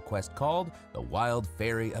 4.2 world quest called The Wild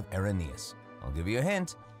Fairy of Araneas. I'll give you a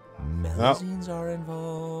hint. Melazines are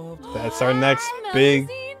involved. That's our next big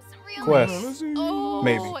Really? quest. Oh,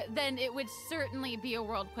 Maybe. then it would certainly be a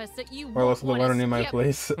world quest that you Or listen to won't want learning to in my skip.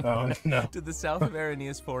 place. Oh no. To the south of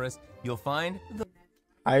Aranea's Forest, you'll find the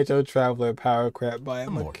Aito Traveler power crap by a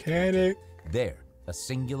Morgue. mechanic. There, a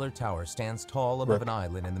singular tower stands tall above Rip. an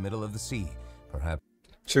island in the middle of the sea. Perhaps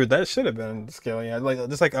True, that should have been scaling. Yeah, like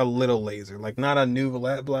just like a little laser, like not a new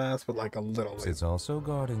Valette blast, but like a little laser. it's also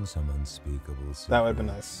guarding some unspeakable secret. That would have been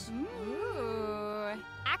nice. Ooh.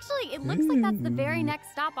 Actually, it looks like that's the very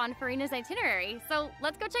next stop on Furina's itinerary. So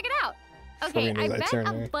let's go check it out. Okay, Furina's I bet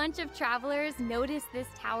itinerary. a bunch of travelers noticed this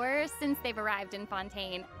tower since they've arrived in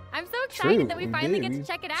Fontaine. I'm so excited that we finally get to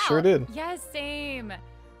check it out. Sure did. Yes, same.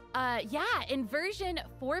 Yeah, in version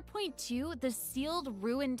 4.2, the sealed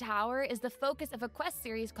ruin tower is the focus of a quest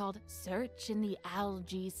series called Search in the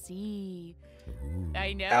Algae Sea.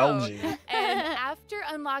 I know. Algae. And after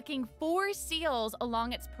unlocking 4 seals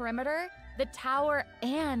along its perimeter, the tower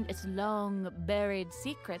and its long buried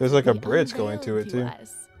secrets. There's like a will be bridge going to unveiled it too.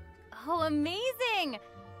 us. Oh, amazing!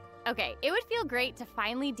 Okay, it would feel great to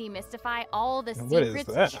finally demystify all the What is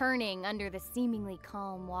secrets that? churning under the seemingly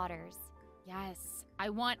calm waters. Yes, I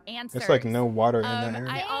want answers. There's like no water in that area.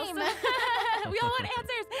 I also we all want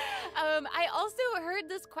answers. I also heard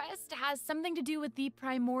this quest has something to do with the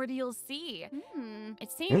primordial sea.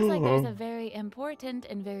 It seems like there's a very important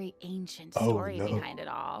and very ancient story behind it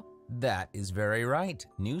all. That is very right.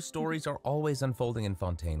 New stories are always unfolding in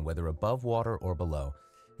Fontaine, whether above water or below.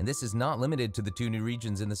 And this is not limited to the 2 new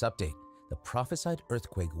regions in this update. The prophesied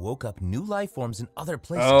earthquake woke up new life forms in other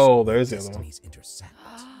places. Oh, there's the other one. Destinies intersect.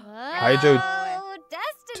 Hydro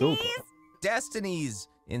Destinies! Destinies!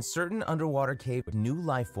 In certain underwater cave, a new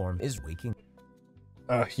life form is waking.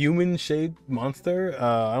 A human-shaped monster?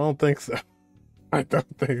 I don't think so. I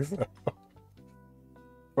don't think so.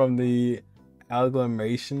 From the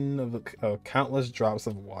agglomeration of countless drops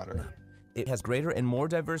of water. It has greater and more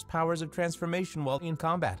diverse powers of transformation while in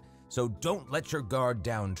combat. So don't let your guard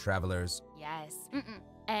down, travelers. Yes.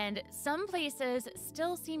 And some places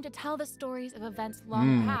still seem to tell the stories of events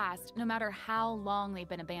long past, no matter how long they've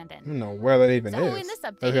been abandoned. I don't know where that even So is. in this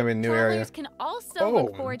There's update, gonna be a new area. travelers can also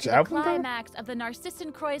look forward to the Javelin Tower? climax of the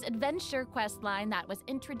Narcissan Croix adventure quest line that was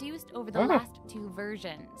introduced over the Oh. last 2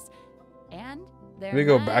 versions. And there We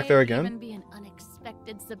go might back there again? even be an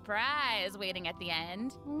unexpected surprise waiting at the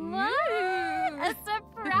end. What? A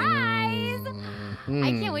surprise!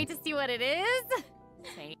 I can't wait to see what it is.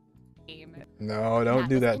 Same. No, don't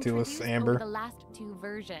do was that to us, introduced over Amber. the last 2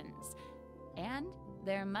 versions. And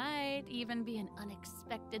there might even be an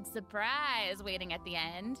unexpected surprise waiting at the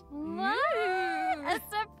end. What? A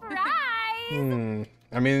surprise!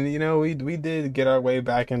 I mean, you know, we did get our way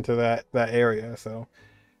back into that area, so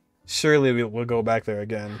surely we'll go back there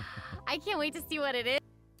again. I can't wait to see what it is.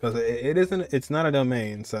 Because it's not a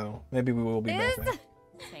domain, so maybe we will be back there.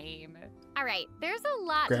 Same. All right, there's a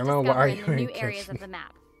lot Grandma, to why are discover in you the in new areas kitchen? of the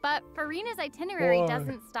map. But Furina's itinerary Why?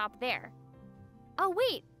 doesn't stop there. Oh,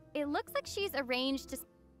 wait. It looks like she's arranged to...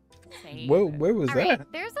 Where was All that? right,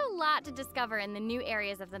 there's a lot to discover in the new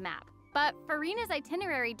areas of the map. But Furina's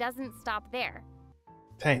itinerary doesn't stop there.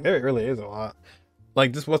 Dang, there really is a lot.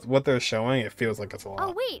 Like, just what they're showing, it feels like it's a lot.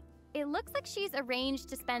 Oh, wait. It looks like she's arranged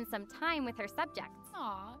to spend some time with her subjects.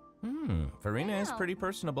 Aw. Farina is Wow. pretty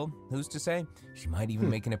personable. Who's to say? She might even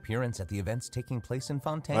make an appearance at the events taking place in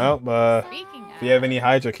Fontaine. Well, Speaking if you have any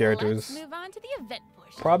Hydra let's characters, move on to the event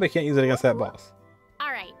push. probably can't use it against that boss.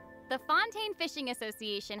 All right. The Fontaine Fishing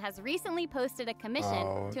Association has recently posted a commission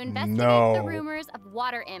Oh, to investigate the no. rumors of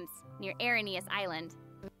water imps near Araneus Island.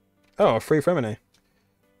 Oh, a free Femine.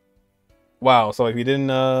 Wow, so if you didn't,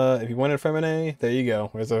 if you wanted Femine, there you go.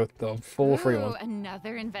 There's the full free Ooh, one.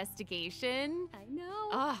 another investigation. I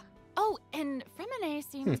know. Oh, and Fremine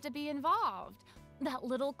seems to be involved. That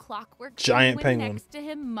little clockwork Giant penguin. next to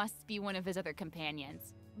him must be one of his other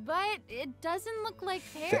companions. But it doesn't look like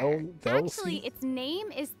fair. Actually, its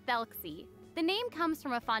name is Thelxie. The name comes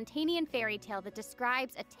from a Fontanian fairy tale that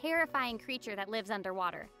describes a terrifying creature that lives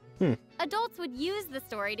underwater. Adults would use the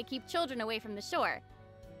story to keep children away from the shore.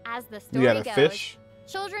 As the story You got a goes, fish?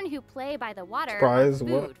 children who play by the water Surprise, are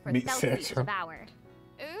what? food for Meat Thelxie to Sandra. devour.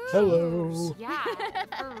 Ooh, Hello. Yeah,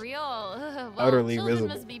 for real. Well, Utterly children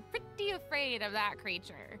visible. must be pretty afraid of that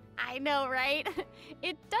creature. I know, right?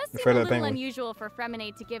 It does seem Afraid a of the little penguin. unusual for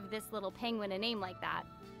Fremine to give this little penguin a name like that.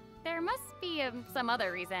 There must be some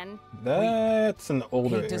other reason. That's an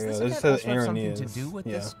older Hey, does area. this This event says also have something to Araneus. do with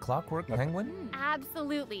Yeah. this clockwork penguin?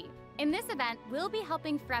 Absolutely. In this event, we'll be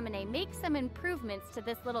helping Fremine make some improvements to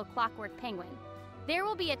this little clockwork penguin. There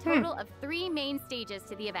will be a total of 3 main stages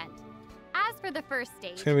to the event. As for the first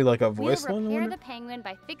stage, It's gonna be like a voice we'll one, I repair wonder? the penguin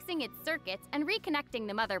by fixing its circuits and reconnecting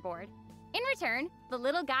the motherboard. In return, the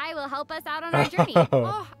little guy will help us out on our journey.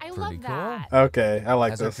 Oh, I Pretty love cool. that. Okay, I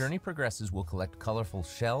like As this. our journey progresses, we'll collect colorful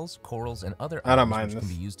shells, corals, and other I don't items mind which this.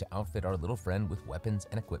 can be used to outfit our little friend with weapons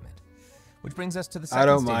and equipment. Which brings us to the I second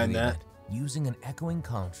don't stage mind of the that. event, using an echoing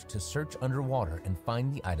conch to search underwater and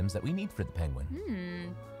find the items that we need for the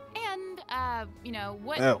penguin. And, you know,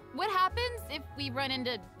 what happens if we run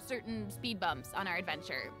into certain speed bumps on our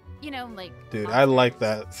adventure? You know, like Dude, I like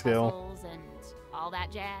that skill. puzzles and all that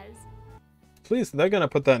jazz. Please, they're gonna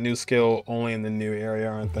put that new skill only in the new area,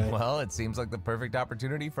 aren't they? Well, it seems like the perfect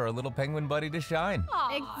opportunity for our little penguin buddy to shine.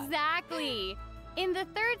 Exactly. In the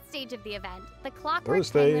third stage of the event, the Clockwork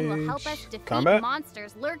Third Penguin will stage. help us defeat Combat?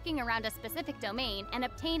 monsters lurking around a specific domain and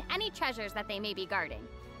obtain any treasures that they may be guarding.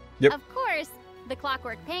 Yep. Of course, the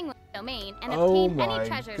Clockwork Penguin domain and Oh obtain my any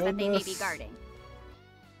treasures that they may be goodness. guarding.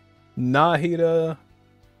 Nahida,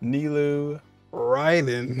 Nilu,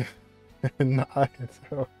 Raiden, and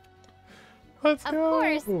Nahida. Let's Of go.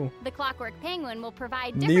 course, the Clockwork Penguin will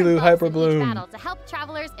provide Nilu different buffs in each Hyperbloom. battle to help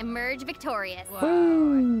travelers emerge victorious.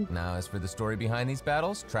 Now, as for the story behind these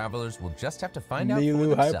battles, travelers will just have to find out for Nilu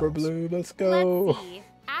themselves. Hyperbloom, let's go. Let's see.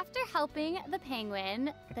 After helping the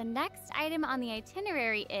penguin, the next item on the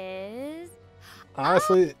itinerary is...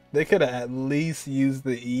 Honestly, they could have at least used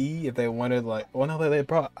the E if they wanted, like, well, no, they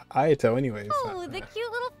brought Ayato anyways. Oh, the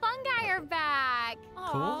cute little fungi are back.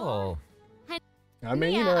 Cool. I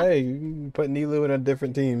mean, you know, hey, you can put Nilu in a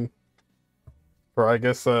different team. For, I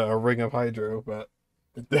guess, a Ring of Hydro, but...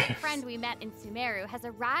 The friend we met in Sumeru has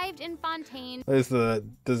arrived in Fontaine. There's the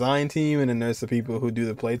design team, and then there's the people who do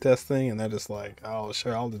the playtesting, and they're just like, oh,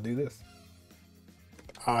 sure, I'll just do this.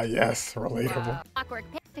 Ah, yes, relatable. Clockwork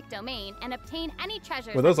Pick domain and obtain any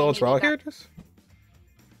treasures. Were those that they all may be trial guarding. characters?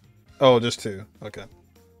 Oh, just 2. Okay.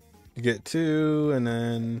 You get 2, and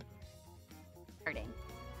then...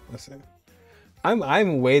 Let's see.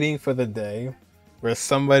 I'm waiting for the day where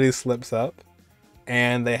somebody slips up,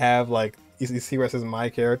 and they have, like, you see where it says my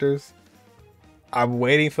characters? I'm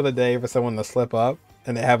waiting for the day for someone to slip up,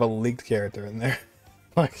 and they have a leaked character in there.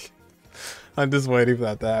 Like, I'm just waiting for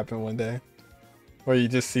that to happen one day. Or you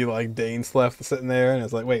just see, like, Dane left sitting there, and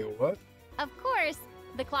it's like, wait, what? Of course,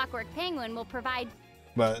 the Clockwork Penguin will provide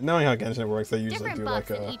But knowing how Genshin works, they usually different do, buffs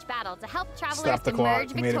like, in a each battle to help travelers stop the emerge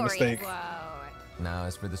clock, made a victorious. mistake. Now,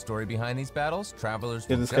 as for the story behind these battles, travelers It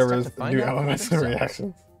will just have discovers to find new out for elements and themselves.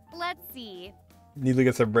 reactions. Let's see. Needly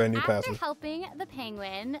gets a brand new After passive. helping the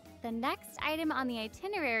penguin, the next item on the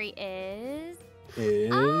itinerary is... Is...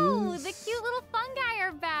 Oh, the cute little fungi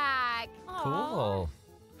are back. Cool.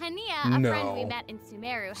 Hania, a friend we No. met in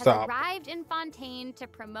Sumeru, has Stop. arrived in Fontaine to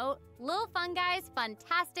promote Lil Fungi's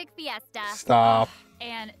Fantastic Fiesta. Stop.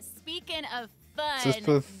 And speaking of fun, Is this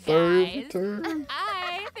the third guys, turn?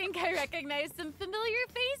 I think I recognize some familiar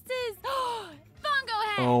faces. Fungo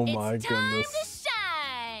Head, Oh my it's time goodness. to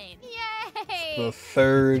shine! Yay! The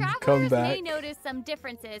third Travelers comeback. may notice some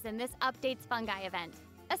differences in this update's fungi event.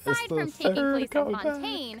 Aside the from taking third place in comeback.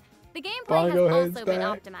 Fontaine, the gameplay Bongo has Head's also been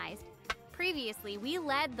back. optimized. Previously, we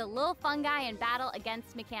led the Lil Fungi in battle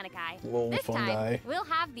against Mechanici. Lil This Fungi. time, we'll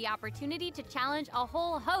have the opportunity to challenge a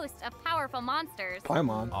whole host of powerful monsters.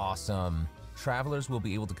 Paimon. Awesome. Travelers will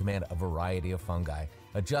be able to command a variety of fungi,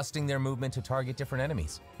 adjusting their movement to target different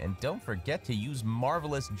enemies. And don't forget to use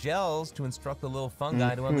marvelous gels to instruct the little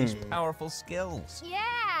fungi to unleash powerful skills. Yeah!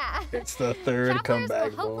 It's the third Travelers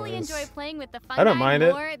comeback, will hopefully boys. enjoy playing with the fungi I don't mind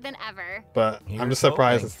it, more than ever. but I'm Here's just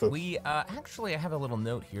surprised hoping. it's the We actually, I have a little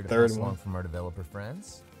note here to third pass one. along from our developer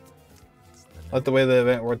friends. like the way the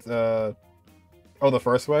event worked. Oh, the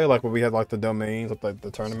first way, like when we had like the domains with like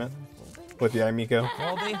the tournament with the Aimiko.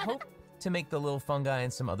 Well, they hope to make the little fungi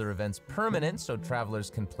and some other events permanent, so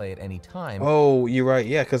travelers can play at any time. Oh, you're right.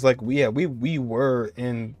 Yeah, because like we were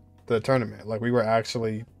in the tournament. Like we were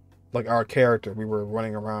actually like our character. We were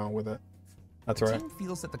running around with it. That's The right. team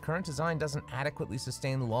feels that the current design doesn't adequately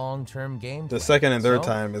sustain long-term gameplay. The second and third So,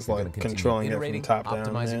 time is they're like gonna continue controlling it from iterating, top down.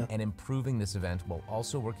 optimizing, Yeah. and improving this event while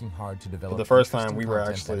also working hard to develop the first time interesting we were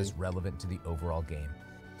content actually that is relevant to the overall game.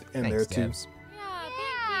 in Thanks, there too. devs.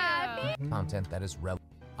 Yeah, Content that is relevant.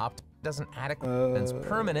 Doesn't adequately it's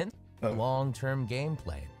permanent long-term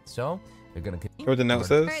gameplay. So they're gonna continue. What the note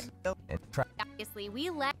says? And try Obviously, we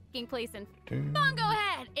led taking place in Fungo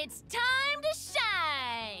Head, it's time to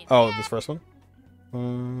shine! Oh, this first one.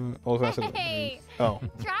 Hey! Oh.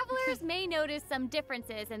 Travelers may notice some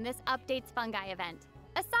differences in this update's fungi event.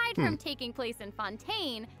 Aside from taking place in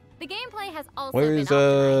Fontaine, the gameplay has also been Where's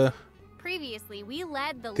optimized. Previously, we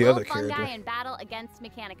led the the Lil other Fungi character? in battle against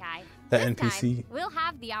Mechanici. That This NPC. time, we'll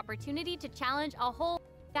have the opportunity to challenge a whole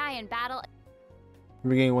guy in battle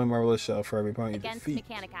We gain one marvelous shell for every point you against defeat.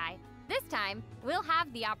 Mechanici. This time, we'll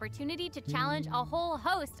have the opportunity to challenge a whole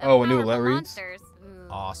host of Oh, a new powerful alert reads? monsters.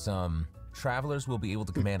 Awesome. Travelers will be able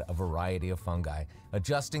to command a variety of fungi,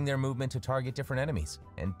 adjusting their movement to target different enemies.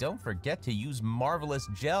 And don't forget to use marvelous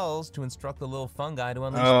gels to instruct the little fungi to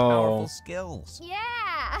unleash powerful skills.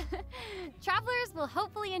 Yeah! Travelers will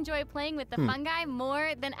hopefully enjoy playing with the fungi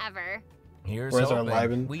more than ever. Here's Where's our hoping.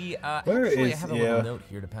 Liven? We Where actually is- have a yeah. little note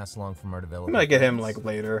here to pass along from our developer. We might get him friends. like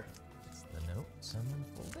later. It's the note. Someone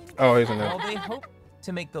folding. Oh, here's a Well, note. they hope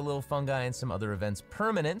To make the little fungi and some other events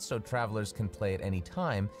permanent so travelers can play at any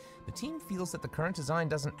time, the team feels that the current design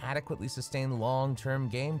doesn't adequately sustain long-term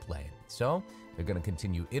gameplay. So, they're going to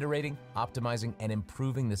continue iterating, optimizing, and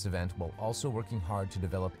improving this event while also working hard to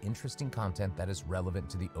develop interesting content that is relevant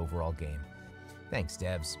to the overall game. Thanks,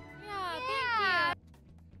 devs. Yeah,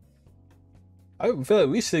 thank I feel like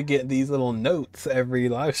we should get these little notes every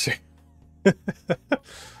live stream.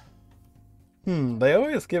 They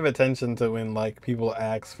always give attention to when like people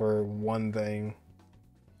ask for one thing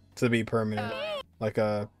to be permanent, like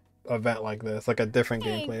a event like this, like a different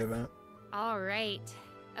gameplay event. All right.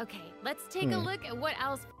 Okay, let's take a look at what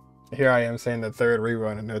else Here I am saying the third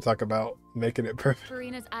rerun, and they talk about making it perfect.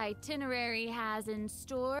 Furina's itinerary has in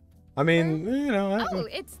store. I mean, you know. Oh,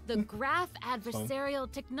 it's the Graph Adversarial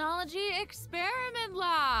Technology Experiment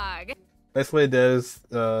Log. Basically, there's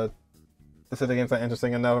they said the game's not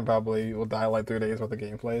interesting enough and probably will die like 3 days worth of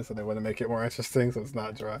gameplay, so they want to make it more interesting so it's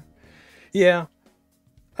not dry. Yeah,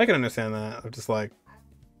 I can understand that. I'm just like,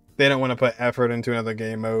 they don't want to put effort into another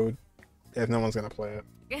game mode if no one's gonna play it.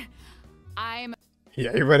 I'm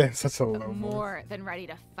you read it in such a low more than ready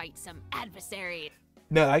to fight some adversary.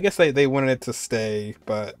 No, I guess they wanted it to stay,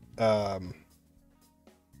 but yeah,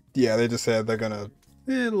 they just said they're gonna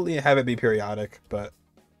have it be periodic, but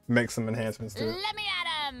make some enhancements to it. Let me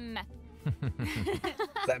at him!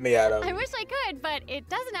 Let me at him. I wish I could, but it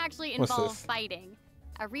doesn't actually involve fighting.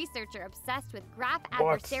 A researcher obsessed with graph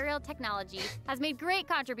adversarial technology has made great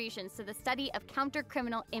contributions to the study of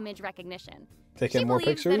counter-criminal image recognition. Taking more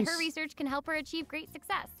pictures? She believes that her research can help her achieve great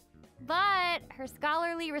success. But her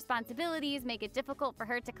scholarly responsibilities make it difficult for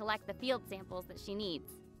her to collect the field samples that she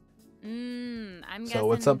needs. I'm guessing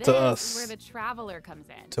so it's up to us where the traveler comes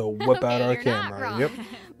in. to whip out our you're camera. Not wrong. Yep.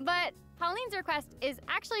 But Pauline's request is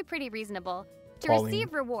actually pretty reasonable. To Pauline.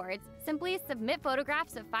 receive rewards, simply submit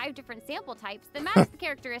photographs of 5 different sample types that match the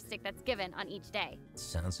characteristic that's given on each day.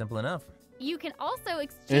 Sounds simple enough. You can also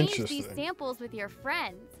exchange these samples with your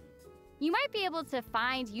friends. You might be able to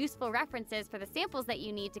find useful references for the samples that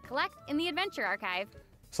you need to collect in the Adventure Archive.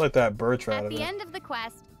 It's like that bird trout. At the end of the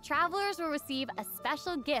quest, travelers will receive a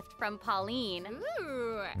special gift from Pauline.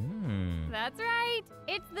 Ooh, that's right.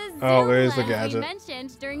 It's the zoom there's the lens gadget. we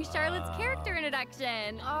mentioned during Charlotte's character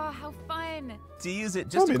introduction. Oh, how fun. To use it,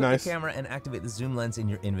 just That'd be equip nice. the camera and activate the zoom lens in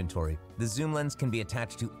your inventory. The zoom lens can be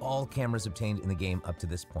attached to all cameras obtained in the game up to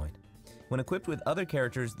this point. When equipped with other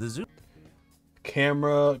characters, the zoom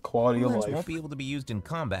camera quality of lens life won't be able to be used in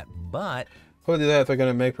combat, but We'll do that if they're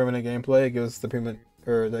gonna make permanent gameplay. It gives the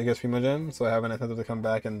prima gem, so I have an incentive to come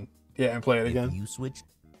back and play it again. You switch.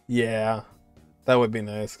 Yeah, that would be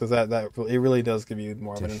nice because that it really does give you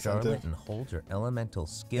more of an incentive. Charlotte and hold your elemental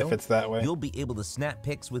skill. If it's that way, you'll be able to snap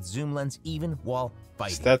pics with zoom lens even while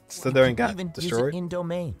fighting. That's the there and got even destroyed. Use it in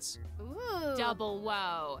domains. Ooh. Double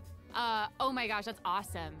whoa. Oh my gosh, that's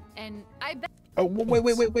awesome. And I bet. Oh wait!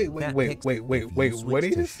 What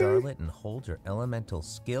did you say? Charlotte and hold your elemental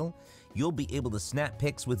skill. You'll be able to snap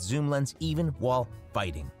pics with zoom lens even while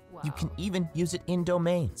fighting. Whoa. You can even use it in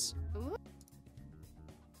domains.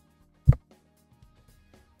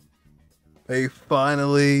 They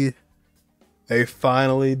finally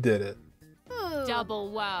did it.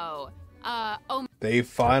 Double whoa. They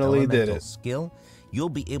finally did it. Skill. You'll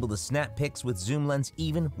be able to snap pics with zoom lens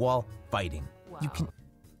even while fighting. Whoa. You can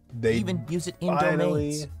They even use it in finally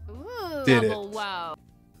domains. did it. Double whoa.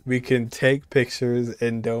 We can take pictures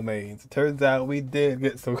in domains. It turns out we did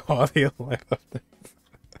get some quality of life updates.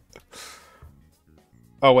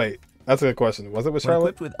 Oh wait, that's a good question. Was it with When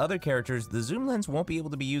Charlotte? equipped with other characters, the zoom lens won't be able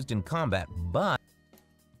to be used in combat, but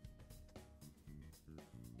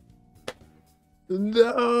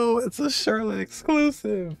No, it's a Charlotte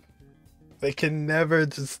exclusive. They can never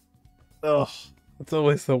just. Ugh, it's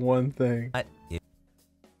always the one thing.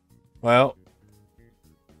 Well,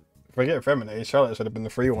 forget feminine. Charlotte should have been the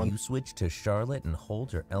free one. You switch to Charlotte and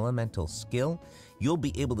hold your elemental skill. You'll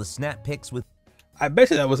be able to snap pics with. I bet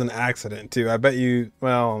you that was an accident too. I bet you.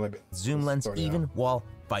 Well, maybe. Zoom lens even while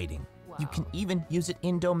fighting. Wow. You can even use it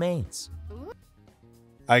in domains.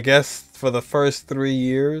 I guess for the first 3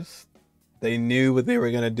 years, they knew what they were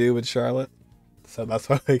gonna do with Charlotte, so that's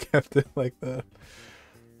why they kept it like that.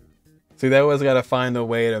 See, they always gotta find a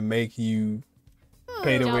way to make you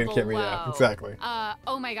pay to win. Double Yeah, whoa. exactly.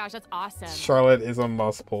 Oh my gosh, that's awesome. Charlotte is a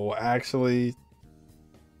must pull. Actually,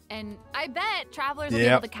 And I bet travelers will be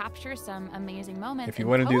able to capture some amazing moments if you in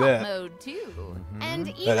want to do co-op that. mode too. And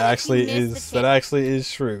even That actually is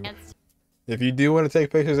true. If you do want to take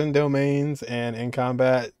pictures in domains and in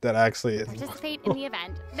combat, that actually is participate in the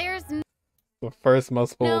event. There's the first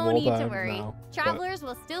must pull of no all need time. to worry. No, Travelers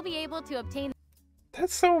will still be able to obtain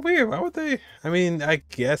That's so weird. Why would they? I mean, I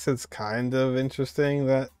guess it's kind of interesting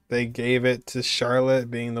that they gave it to Charlotte,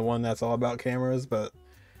 being the one that's all about cameras. But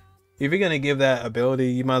if you're gonna give that ability,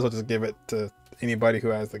 you might as well just give it to anybody who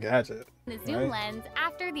has the gadget. The zoom lens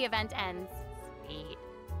after the event ends. Sweet.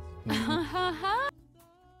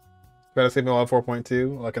 Better see me all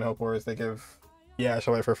 4.2. Like in Hope Wars, they give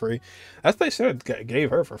Charlotte for free. That's they should have gave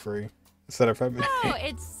her for free instead of her. Oh,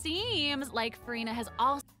 it seems like Furina has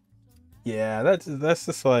also. Yeah, that's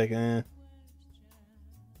just like, I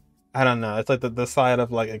don't know. It's like the side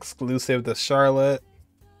of like exclusive to Charlotte,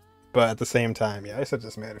 but at the same time, I should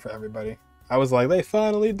just made it for everybody. I was like, they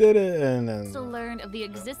finally did it, and then also learned of the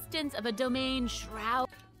existence of a domain shroud.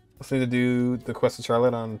 Let's need to do the quest of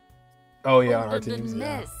Charlotte on. Oh yeah, on our teams.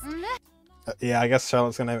 Yeah, I guess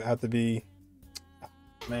Charlotte's gonna have to be.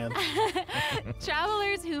 Man.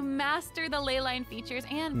 Travelers who master the leyline features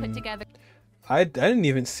and put together. I didn't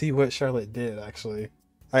even see what Charlotte did actually.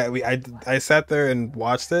 I sat there and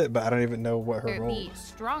watched it, but I don't even know what her role was. The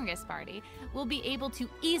strongest party will be able to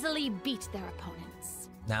easily beat their opponents.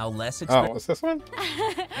 Now less Oh, what's this one?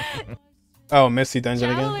 Oh, Misty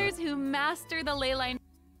Dungeon again? Travelers who master the leyline.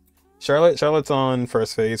 Charlotte's on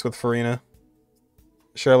first phase with Furina.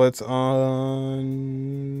 Charlotte's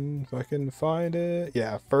on, if I can find it.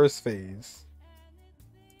 Yeah, first phase.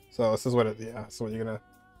 So this is what so what you're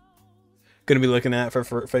gonna be looking at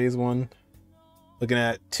for phase 1. Looking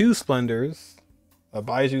at 2 Splendors, a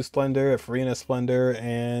Baiju Splendor, a Furina Splendor,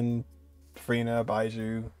 and Furina,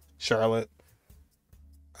 Baiju, Charlotte.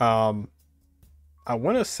 I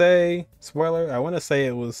want to say, spoiler, I want to say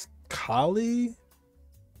it was Kali.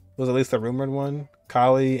 Was at least the rumored one.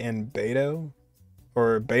 Kali and Beto.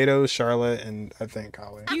 Or Beto, Charlotte, and I think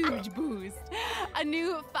Kali. Huge boost. A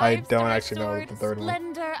new 5-star I don't actually know the third one.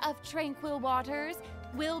 Splendor of Tranquil Waters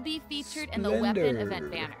will be featured in the weapon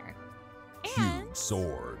event banner. And huge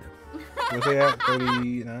sword. Was they at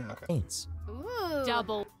 39? Okay. Ooh.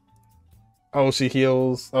 Double. Oh, she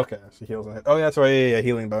heals. Okay, she heals. Oh, yeah, that's right. Yeah,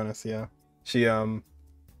 healing bonus. Yeah, she can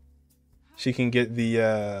get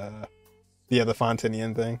the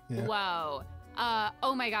Fontanian thing. Yeah. Whoa.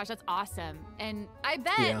 Oh my gosh, that's awesome. And I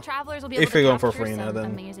bet travelers will be able if you're to going for capture Furina, some then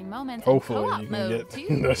amazing moments hopefully in co-op you can mode get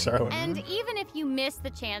too. the Charlotte. And even if you miss the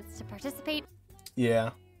chance to participate,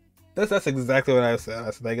 that's exactly what I said. I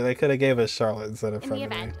said they could have gave us Charlotte instead of in the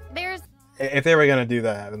event, there's if they were gonna do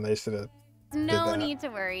that, then they should have. No need to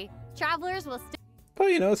worry. Travelers will still. But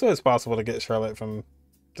it's always possible to get Charlotte from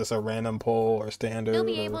just a random pull or standard. You'll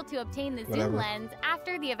be able to obtain the zoom lens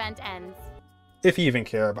after the event ends. If you even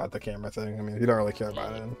care about the camera thing. I mean, if you don't really care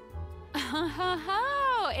about it.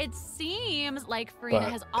 It seems like Furina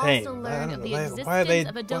has also learned of the existence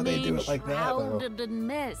of a domain shrouded in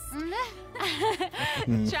mist.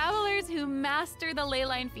 Travelers who master the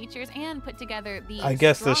leyline features and put together the I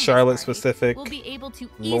guess the Charlotte specific will be able to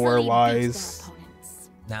lore wise.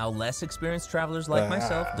 Now less experienced travelers like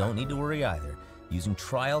myself don't need to worry either. Using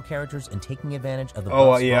trial characters and taking advantage of the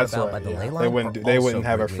buffs brought about by the leyline. They wouldn't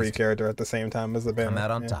have a free character at the same time as the banner. Come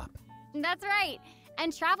out on top. That's right.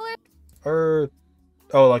 And travelers it's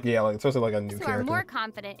also like a new who character. are more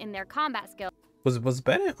confident in their combat skills. Was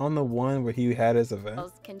Bennett on the one where he had his event?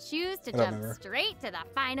 Can choose to jump straight to the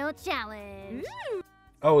final challenge.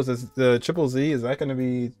 Oh, is this the Triple Z? Is that going to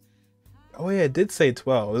be? Oh yeah, it did say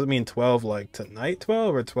 12. Does it mean 12 like tonight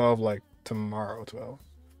 12 or 12 like tomorrow 12?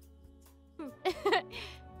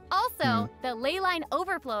 Also, the Leyline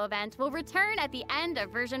Overflow event will return at the end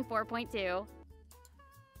of version 4.2.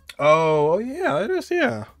 Oh yeah, it is.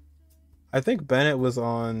 Yeah, I think Bennett was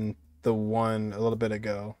on the one a little bit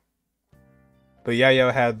ago, but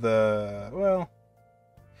Yayo had the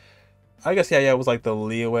I guess Yayo was like the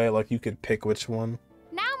leeway, like you could pick which one.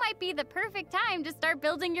 Now might be the perfect time to start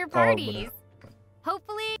building your parties.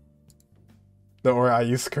 Hopefully. Don't worry, I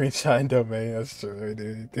use screenshot and domain. That's true.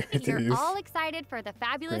 You're all excited for the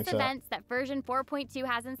fabulous events that version 4.2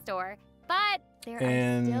 has in store, but there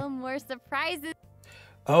are still more surprises.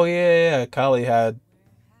 Oh yeah. Kali had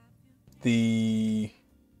she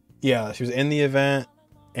was in the event,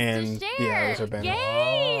 and there's her banner.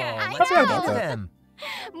 Yay! Let's get into them.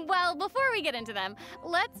 Well, before we get into them,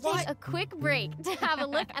 let's take a quick break to have a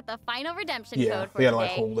look at the final redemption code for we gotta today. like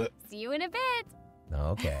hold it. See you in a bit.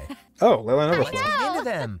 Okay. Oh, Leyline Overflow. Let's get into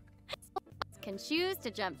them. Can choose to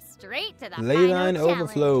jump straight to the Leyline final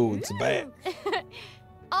Overflow. It's back.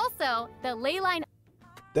 Also, the Leyline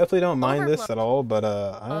Definitely don't mind this at all, but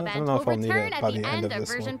I don't know if I'll need it by the the end of this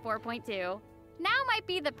version one. 4.2. Now might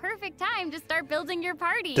be the perfect time to start building your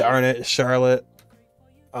party. Darn it, Charlotte.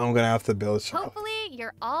 I'm gonna have to build Charlotte. Hopefully,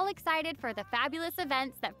 you're all excited for the fabulous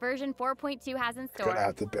events that version 4.2 has in store. Gonna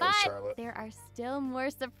have to build but Charlotte. there are still more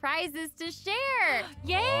surprises to share.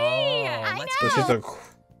 Yay! Oh, I let's know. So she's a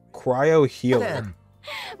cryo healer.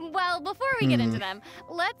 Well, before we get into them,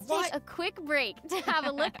 let's take a quick break to have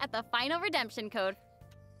a look at the final redemption code.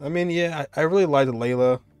 I mean, yeah, I really liked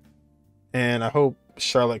Layla, and I hope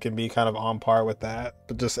Charlotte can be kind of on par with that,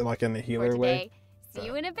 but just like in the healer way. See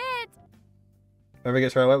you in a bit. If I ever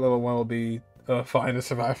get Charlotte, level 1 will be Find a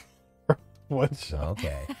Survivor. One shot.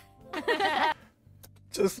 Okay.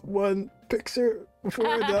 Just one picture before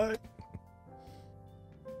I die.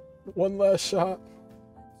 One last shot.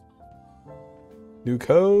 New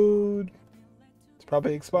code. It's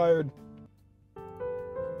probably expired.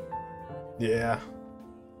 Yeah.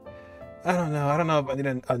 I don't know. I don't know if I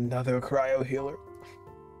need another cryo healer.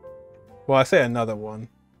 Well, I say another one.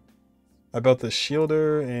 I built the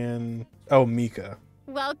shielder and... Oh, Mika.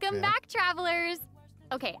 Welcome back, travelers.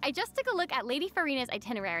 Okay, I just took a look at Lady Furina's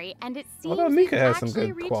itinerary, and it seems Mika we've has some actually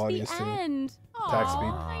good reached qualities the too. end. Attack Aw,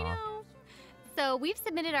 speed. I know. So we've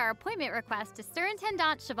submitted our appointment request to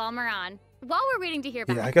Surintendant Cheval Moran. While we're waiting to hear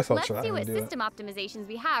back, I guess I'll let's try see and what do it. system optimizations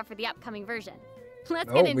we have for the upcoming version. Let's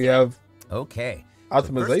Oh, get into we it. have Okay.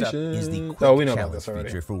 optimization. Is the quick Oh, we know about challenge this already.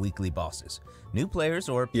 feature for weekly bosses. New players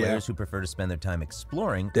or players who prefer to spend their time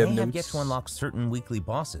exploring may have yet to unlock certain weekly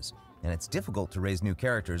bosses, and it's difficult to raise new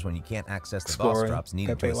characters when you can't access the boss Exploring. drops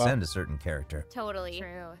needed to Pepe Lau. ascend a certain character. Totally.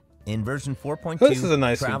 True. In version 4.2, This is a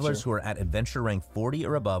nice travelers feature. who are at adventure rank 40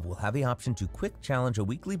 or above will have the option to quick challenge a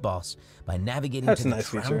weekly boss by navigating That's to a the nice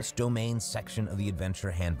feature. Trounce Domain section of the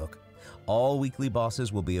adventure handbook. All weekly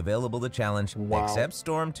bosses will be available to challenge, except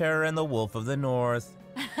Storm Terror and the Wolf of the North.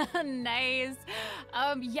 Nice.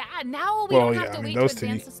 Yeah, now we Well, don't yeah, have to I mean, wait those to two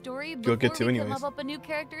advance the story you'll before get to we can anyways. level up a new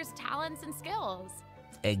character's talents and skills.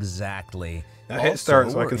 Exactly. Now hit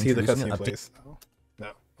start so I we're can see the introducing cutscene an plays.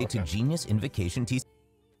 No. update to Genius Invocation TC.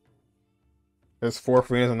 There's 4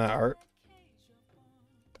 Furinas in that art.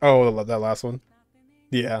 Oh, that last one.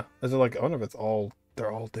 Yeah. Is it like? I wonder if it's all.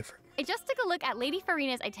 They're all different. I just took a look at Lady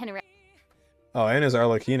Furina's itinerary, Oh, and there's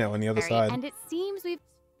Arlecchino on the other side. and it seems we've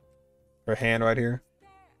Her hand right here.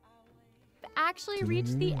 actually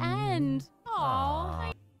reached the end.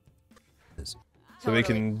 Aww. So we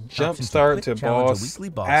can Option jump to start quick to challenge a boss weekly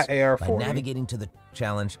boss at by AR40. navigating to the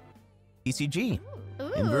challenge TCG.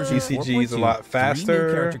 In version TCG is a 4.2, lot 3 new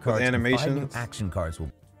faster character with cards and 5 new animations. action cards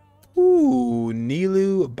will Ooh,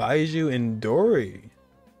 Nilu, Baiju, and Dory.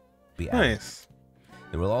 be added. Nice.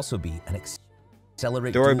 There will also be an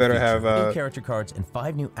accelerate Dory duel better feature. have, New character cards and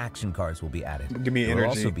 5 new action cards will be added. Give me there will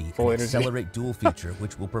energy, also be full an energy. accelerate duel feature,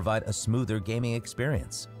 which will provide a smoother gaming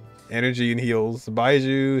experience. Energy and heals.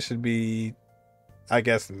 Baiju should be, I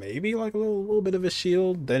guess, maybe like a little bit of a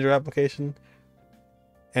shield, danger application.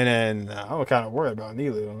 And then I'm kind of worried about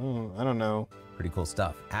Nilu. I don't know. Pretty cool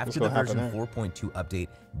stuff. After What's the gonna happen version there? 4.2 update,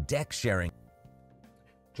 deck sharing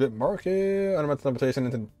Drip market, automatic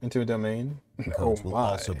teleportation into a domain. codes will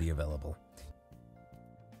my. also be available.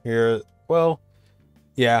 Here, well,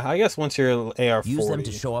 yeah, I guess once you're AR40. Use them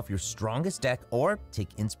to show off your strongest deck or take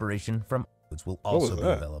inspiration from codes will What was also be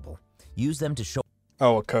that? available. Use them to show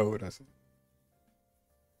Oh, a code. I see.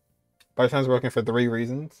 By the time's working for 3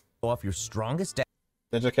 reasons. off your strongest deck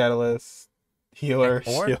Ninja Catalyst, Healer,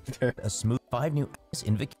 or Shielder. a smooth 5 new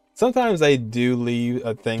invocation Sometimes they do leave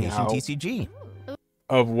a thing out TCG.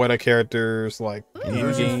 of what a character's like In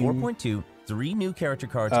version in-game 4.2, 3 new character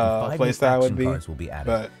cards and 5 new playstyle action would be. cards will be added.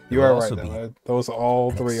 But There you will are right also though. be Those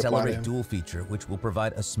all an 3 apply to accelerate him. duel feature, which will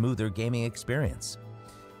provide a smoother gaming experience.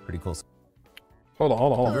 Pretty cool. Hold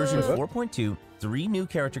on. In version What? 4.2, 3 new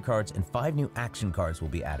character cards and 5 new action cards will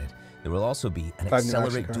be added. There will also be an 5 new action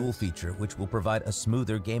accelerate duel cards. feature, which will provide a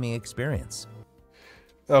smoother gaming experience.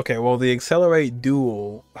 Okay, well the accelerate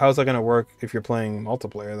duel, how's that gonna work if you're playing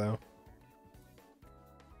multiplayer though?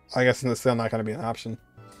 I guess it's still not gonna be an option.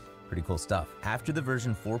 Pretty cool stuff. After the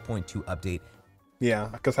version 4.2 update, Yeah,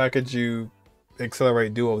 because how could you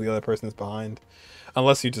accelerate duel if the other person is behind?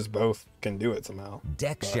 Unless you just both can do it somehow.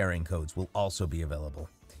 deck sharing codes will also be available.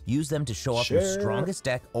 Use them to show off your Share. strongest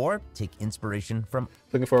deck or take inspiration from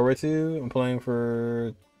Looking forward to. I'm playing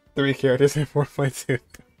for 3 characters in 4.2.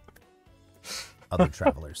 other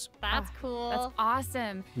travelers. That's cool. That's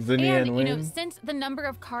awesome. Zinnia and you know, Wing. since the number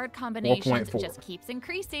of card combinations 4.4. just keeps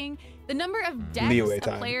increasing, the number of decks Leeway a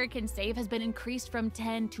time. player can save has been increased from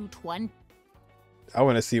 10 to 20. I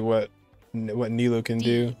want to see what Nilu can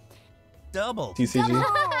do. Double. TCG.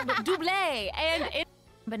 Double! And it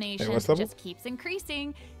combination what's double? just keeps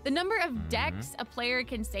increasing. The number of decks a player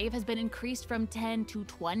can save has been increased from 10 to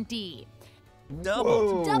 20.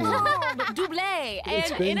 Double. Double.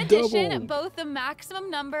 It's And been in addition, doubled. both the maximum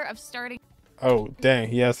number of starting Oh, dang.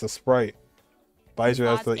 He has the Sprite. Baizu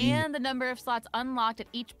has slots the E. and the number of slots unlocked at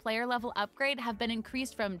each player level upgrade have been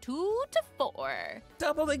increased from 2 to 4.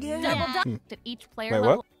 Doubled again. Double at each player Wait,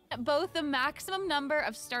 level. what? Both the maximum number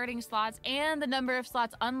of starting slots and the number of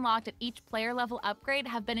slots unlocked at each player level upgrade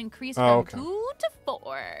have been increased from 2 to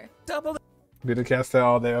 4. Double. Be the cast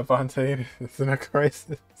all day of Fontaine. It's in a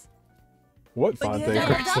crisis. What Fontaine? Again.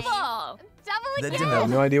 crisis? Double The I have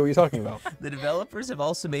no idea what you're talking about. The developers have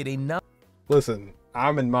also made a Listen,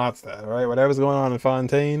 I'm in Mondstadt, right? Whatever's going on in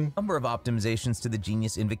Fontaine. number of optimizations to the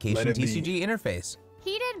Genius Invocation Let it be. TCG interface.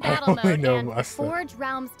 Heated I Battle only Mode know and Mondstadt. Forge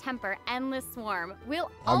Realms Temper Endless Swarm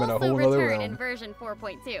will I'm in a also whole nother return realm. in version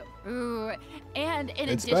 4.2. Ooh, and in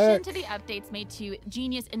It's addition back. to the updates made to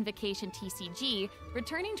Genius Invocation TCG,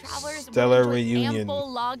 returning travelers Stellar will enjoy Reunion.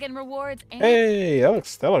 ample login rewards and Hey, that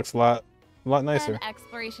looks a lot nicer.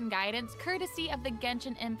 exploration guidance courtesy of the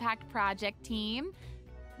Genshin Impact Project team.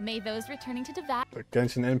 May those returning to devour The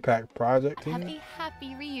Genshin Impact Project have team. a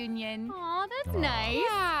happy reunion. Aw, that's nice.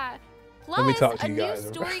 Yeah. Let me Plus, talk to a you new guys.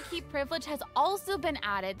 story key privilege has also been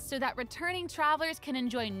added so that returning travelers can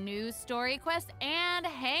enjoy new story quests and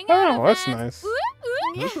hang out Oh, that's events.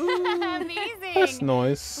 nice. Amazing. That's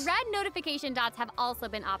nice. Red notification dots have also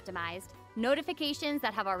been optimized. Notifications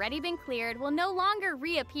that have already been cleared will no longer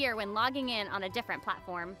reappear when logging in on a different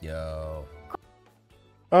platform. Yo.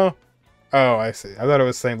 Oh, I see. I thought it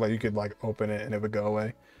was saying like you could like open it and it would go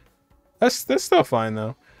away. That's still fine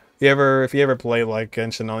though. If you ever play like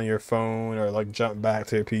Genshin on your phone or like jump back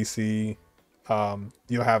to your PC,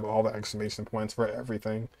 you'll have all the exclamation points for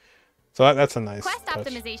everything. So that's a nice Quest touch.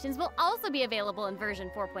 optimizations will also be available in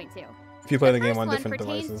version 4.2. If you play the game first on one different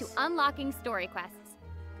pertains devices. to unlocking story quests.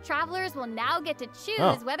 Travelers will now get to choose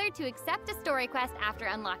Oh. whether to accept a story quest after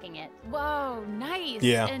unlocking it. Whoa, nice.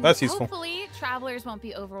 Yeah, and that's useful. Hopefully, travelers won't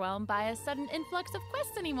be overwhelmed by a sudden influx of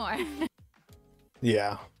quests anymore.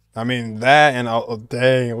 Yeah, I mean that and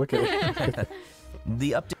dang, look at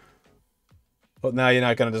The update Well, now you're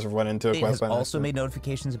not gonna just run into a has quest by also accident. made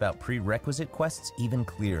notifications about prerequisite quests even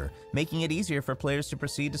clearer, making it easier for players to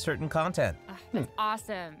proceed to certain content. That's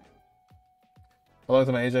awesome. How long is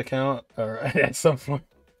my age account? Or at some point,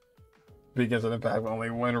 because of the fact of only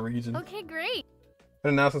one region. Okay, great. It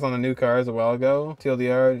announced this on the new cards a while ago.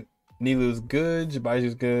 TLDR, Nilu's good,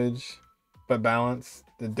 Baiju's good, but balance.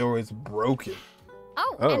 The door is broken.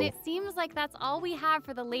 Oh, and it seems like that's all we have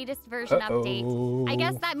for the latest version update. I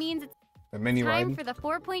guess that means it's The mini time riding. for the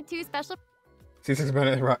 4.2 special See 6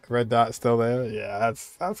 minute red dot still there. Yeah,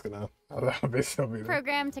 that's gonna. That'll be still be there.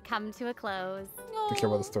 program to come to a close. Be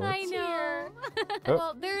careful with the story. I know. Oh.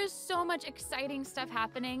 Well, there is so much exciting stuff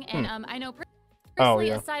happening, and I know Oh, personally,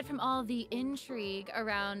 yeah. aside from all the intrigue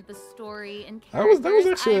around the story and That was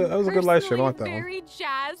characters, actually I'm that was a good live stream. I like that personally one. very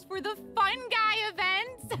jazzed for the Fun Guy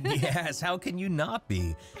events. Yes, how can you not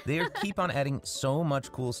be? They keep on adding so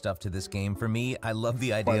much cool stuff to this game. For me, I love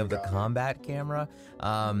the idea of the combat camera.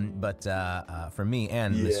 But for me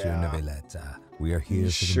and Monsieur Yeah. Novelette, we are here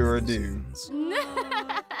for Sure the do.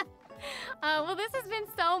 Well, this has been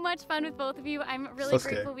so much fun with both of you. I'm really Let's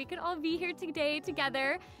grateful go. we could all be here today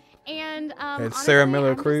together. And It's honestly, Sarah Miller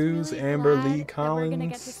I'm just Cruz, really Amber glad Lee that we're gonna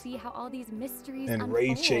get to Collins, see how all these mysteries and unfold.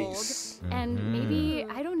 Ray Chase. And maybe,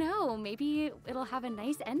 I don't know, maybe it'll have a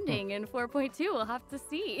nice ending in 4.2. We'll have to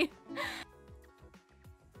see.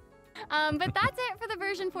 But that's it for the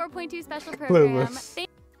version 4.2 special program. Clueless. Thank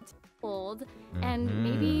you, and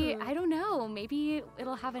maybe, I don't know, maybe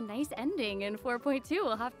it'll have a nice ending in 4.2.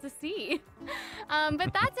 We'll have to see.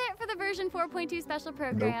 But that's it for the version 4.2 special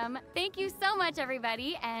program. Thank you so much,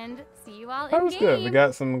 everybody, and see you all That in was game. good. We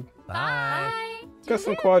got some Bye. got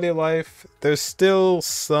some quality of life. There's still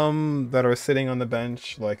some that are sitting on the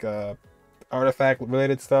bench, like artifact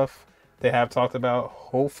related stuff. They have talked about.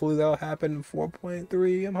 Hopefully that'll happen in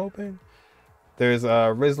 4.3. I'm hoping. There's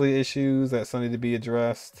Risley issues that still need to be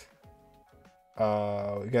addressed.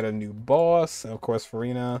 We got a new boss, and of course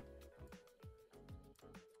Furina.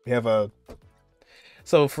 We have not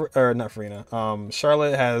Furina.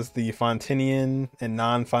 Charlotte has the Fontinian and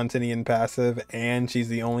non-Fontinian passive, and she's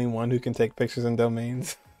the only one who can take pictures in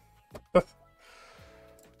domains.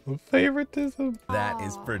 Favoritism. That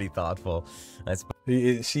is pretty thoughtful.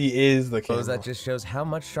 She is the king. That just shows how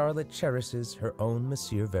much Charlotte cherishes her own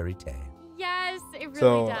Monsieur Verite. Yes, it really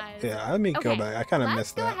So does. yeah, let me go back. I kind of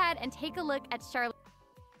missed Let's that. go ahead and take a look at Charlotte's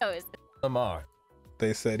photos. Lamar.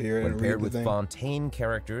 They said here. When and paired read the with thing. Fontaine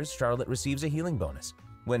characters, Charlotte receives a healing bonus.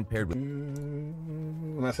 When paired with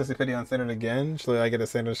My sister on standard again. Should I get a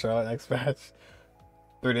standard Charlotte next patch?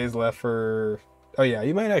 3 days left for Oh yeah,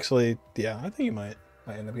 you might actually. Yeah, I think you might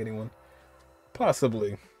end up getting one,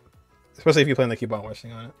 possibly, especially if you plan to keep on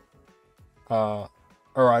watching on it.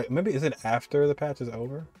 Or maybe is it after the patch is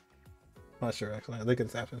over? I'm not sure actually. I think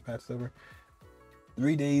it's after the patch is over.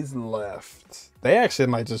 3 days left. They actually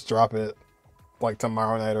might just drop it like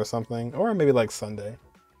tomorrow night or something, or maybe like Sunday,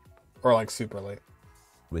 or like super late.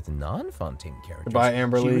 With non-Fontaine characters, Goodbye,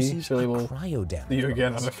 Amberly. she receives Shirley a will cryo damage. see you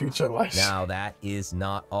again on a future live. Now that is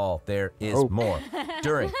not all. There is more.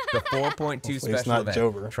 During the 4.2 special event,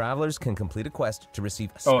 Jover. travelers can complete a quest to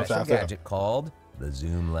receive a special gadget called the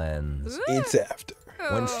Zoom Lens. It's after.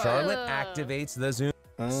 When Charlotte activates the Zoom,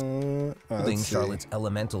 Charlotte's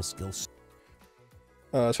elemental skills.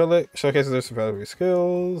 Charlotte showcases her supervisory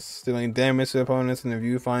skills, dealing damage to opponents in the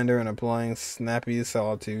viewfinder and applying snappy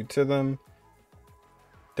solitude to them.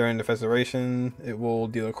 During the Federation, it will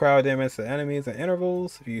deal crowd damage to enemies at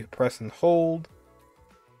intervals. If you press and hold,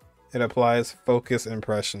 it applies focus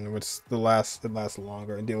impression, which it lasts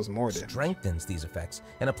longer and deals more damage. Strengthens these effects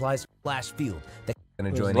and applies flash field that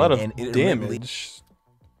can join a lot of and damage.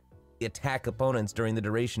 Attack opponents during the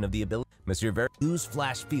duration of the ability. Monsieur Verite use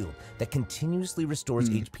flash field that continuously restores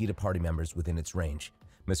HP to party members within its range.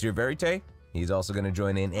 Monsieur Verite, he's also going to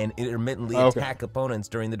join in and intermittently attack opponents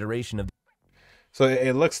during the duration of. So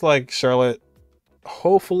it looks like Charlotte,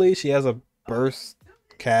 hopefully she has a burst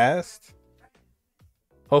cast.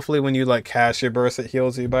 Hopefully when you like cast your burst, it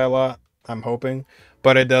heals you by a lot. I'm hoping.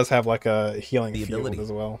 But it does have like a healing field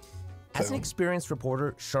as well. As an experienced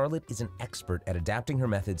reporter, Charlotte is an expert at adapting her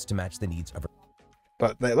methods to match the needs of her.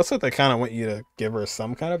 But it looks like they kind of want you to give her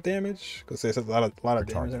some kind of damage, because there's a lot of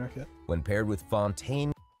damage in her kit. When paired with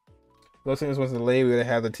Fontaine. Those things was delayed, we would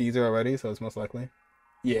have the teaser already, so it's most likely.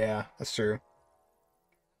 Yeah, that's true.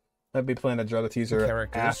 I'd be planning to draw the teaser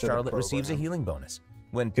after Charlotte receives a healing bonus.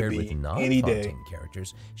 When paired with non-Fontaine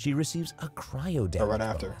characters, she receives a cryo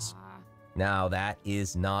damage bonus. Now that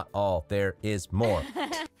is not all. There is more.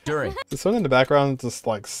 During is someone in the background just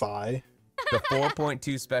like sigh? The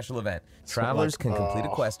 4.2 special event, travelers can complete a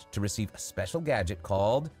quest to receive a special gadget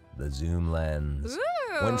called the Zoom Lens.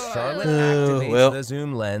 When Charlotte activates the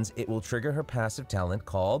Zoom Lens, it will trigger her passive talent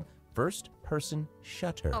called First Person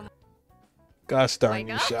Shutter. Gosh darn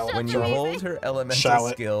you, Charlotte. When you hold her elemental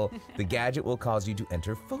skill, the gadget will cause you to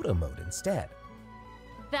enter photo mode instead.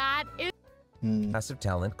 That is passive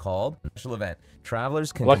talent called special event.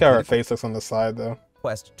 Travelers can look how her face looks on the side though.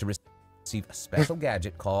 Quest to receive a special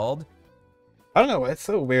gadget called. I don't know. It's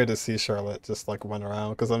so weird to see Charlotte just like run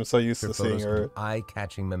around because I'm so used to seeing her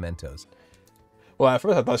eye-catching mementos. Well, at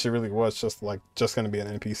first I thought she really was just going to be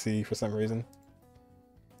an NPC for some reason.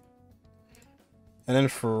 And then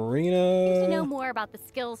Furina. To know more about the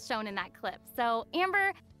skills shown in that clip. So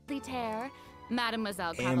Amber, Litaire,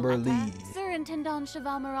 Mademoiselle Carmelita, Surintendant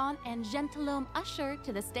Chevalmeron, and Gentilhomme usher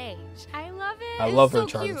to the stage. I love it. I love her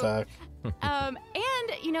charge attack. And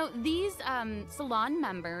you know, these salon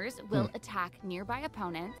members will attack nearby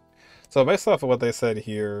opponents. So based off of what they said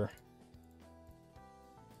here,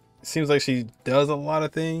 it seems like she does a lot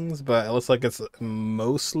of things, but it looks like it's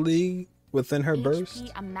mostly within her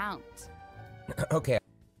burst. Amount. Okay.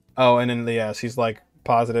 Oh, and then she's like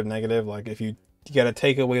positive, negative. Like if you gotta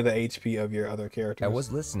take away the HP of your other characters. I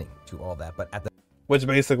was listening to all that, but at the which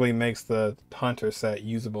basically makes the hunter set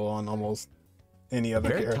usable on almost any other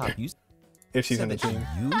character. If she's in the team.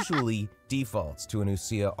 Usually defaults to an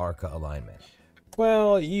Ucia Arca alignment.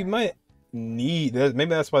 Well, you might need, maybe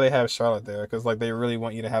that's why they have Charlotte there, because like they really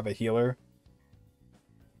want you to have a healer.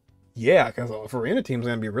 Yeah, because Furina team's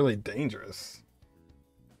gonna be really dangerous.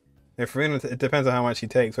 If Furina, it depends on how much she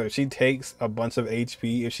takes, but if she takes a bunch of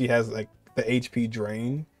HP, if she has like the HP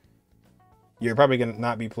drain, you're probably gonna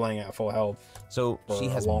not be playing at full health. So she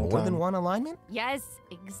has more than one alignment? Yes,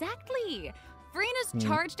 exactly. Furina's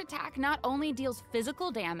charged attack not only deals physical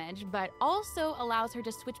damage, but also allows her to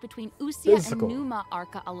switch between Ucia and Numa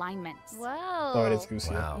Arca alignments. Whoa. Oh, it is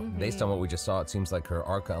Ucia. Wow. Based on what we just saw, it seems like her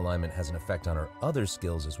Arca alignment has an effect on her other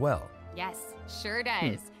skills as well. Yes, sure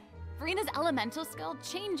does. Furina's elemental skill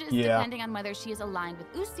changes depending on whether she is aligned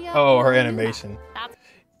with Ucia or her animation.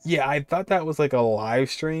 Yeah, I thought that was like a live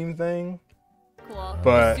stream thing. Cool.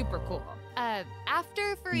 But super cool.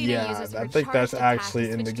 After Furina uses her I think that's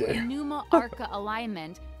actually in the to game. Numa Arca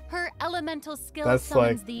alignment, her elemental skill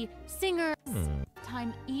summons the Singer's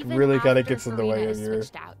time even really gotta after get in the way of your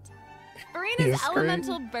out. Furina's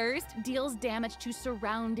elemental burst deals damage to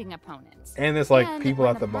surrounding opponents. And there's like people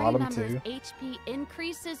at the bottom too. HP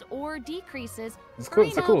increases or decreases. It's cool.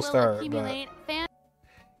 It's a cool start. But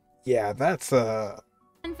yeah, that's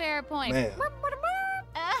unfair point. Man.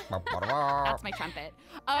 That's my trumpet.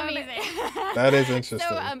 Amazing. That is interesting.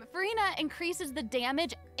 So, Furina increases the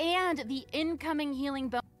damage and the incoming healing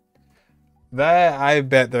bonus. That, I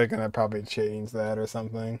bet they're gonna probably change that or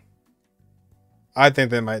something. I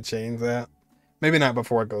think they might change that. Maybe not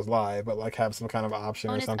before it goes live, but like have some kind of option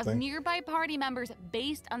or something. Of nearby party members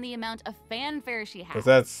based on the amount of fanfare she has. 'Cause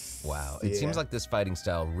that's wow. It seems like this fighting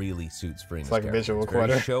style really suits Furina's It's like character. visual It's very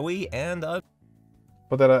clutter. showy and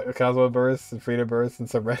Put that a Kazuha burst and Frida burst and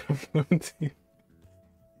some red and blue team.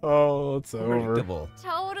 Oh, it's over. predictable.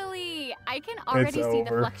 Totally. I can already see the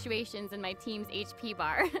over. fluctuations in my team's HP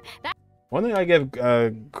bar. That One thing I give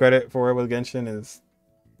credit for with Genshin is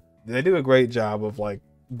they do a great job of like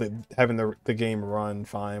having the game run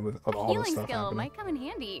fine with all the healing stuff skill happening. might come in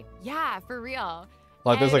handy. Yeah, for real.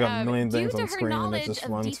 Like there's like a And, million things due on to her screen and it knowledge just of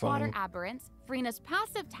runs deep-water fine. aberrants, Furina's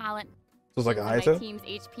passive talent So it's like a in my Hayato? team's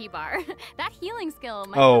HP bar. That healing skill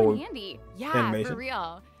might Oh, come in handy. Yeah, animation? for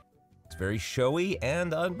real. It's very showy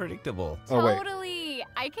and unpredictable. Oh, wait. Totally.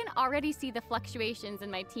 I can already see the fluctuations in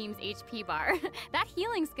my team's HP bar. That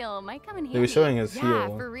healing skill might come in handy. He was showing his Yeah,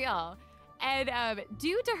 heal. for real. And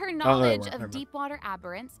due to her no, knowledge never of mind. deep-water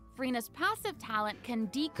aberrants, Furina's passive talent can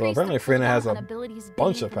decrease Well, apparently the Furina has cooldown a on abilities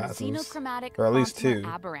bunch gained of from passives. xenochromatic Or at least Fontaine two.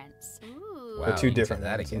 aberrants. Or two you can different say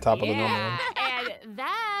that ones on again. top of the normal Yeah, one. and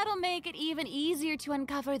that'll make it even easier to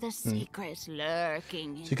uncover the secrets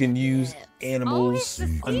lurking in So you can the use depths. animals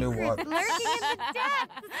underwater. Lurking in the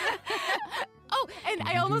depths. Oh, and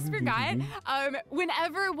I almost forgot.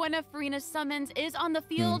 Whenever one of Furina's summons is on the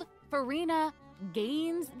field, Furina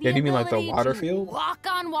gains the Yeah, do you mean like the ability water to field? walk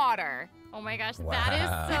on water. Oh my gosh, Wow. that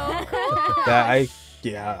is so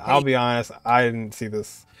cool. Yeah, I'll be honest, I didn't see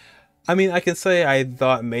this. I mean, I can say I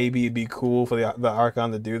thought maybe it'd be cool for the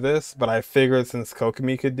Archon to do this, but I figured since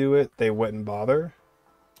Kokomi could do it, they wouldn't bother.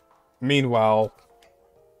 Meanwhile,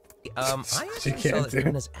 I She actually saw can't that do it.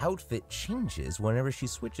 Furina's outfit changes whenever she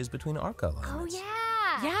switches between arc elements. Oh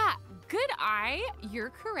yeah. Yeah, good eye. You're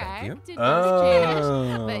correct. you. It does change.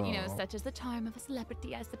 Oh. But, you know, such is the charm of a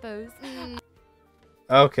celebrity, I suppose.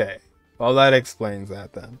 Okay, well that explains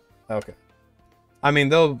that then. Okay, I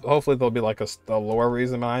mean hopefully there'll be like a lore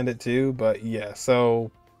reason behind it too, but yeah.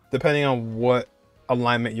 So depending on what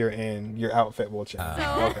alignment you're in, your outfit will change.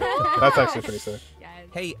 Okay, that's actually pretty sick.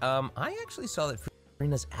 Hey, I actually saw that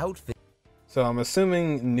Furina's outfit So I'm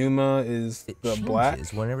assuming Numa is the black,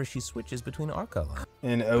 changes whenever she switches between arc elements.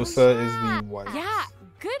 and Osa is the white. Yeah,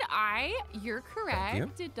 good eye. You're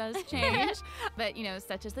correct. you. It does change. But, you know,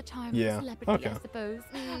 such is the charm Yeah, of a celebrity, okay. I suppose.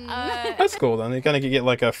 That's cool then. You kind of get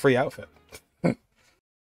like a free outfit.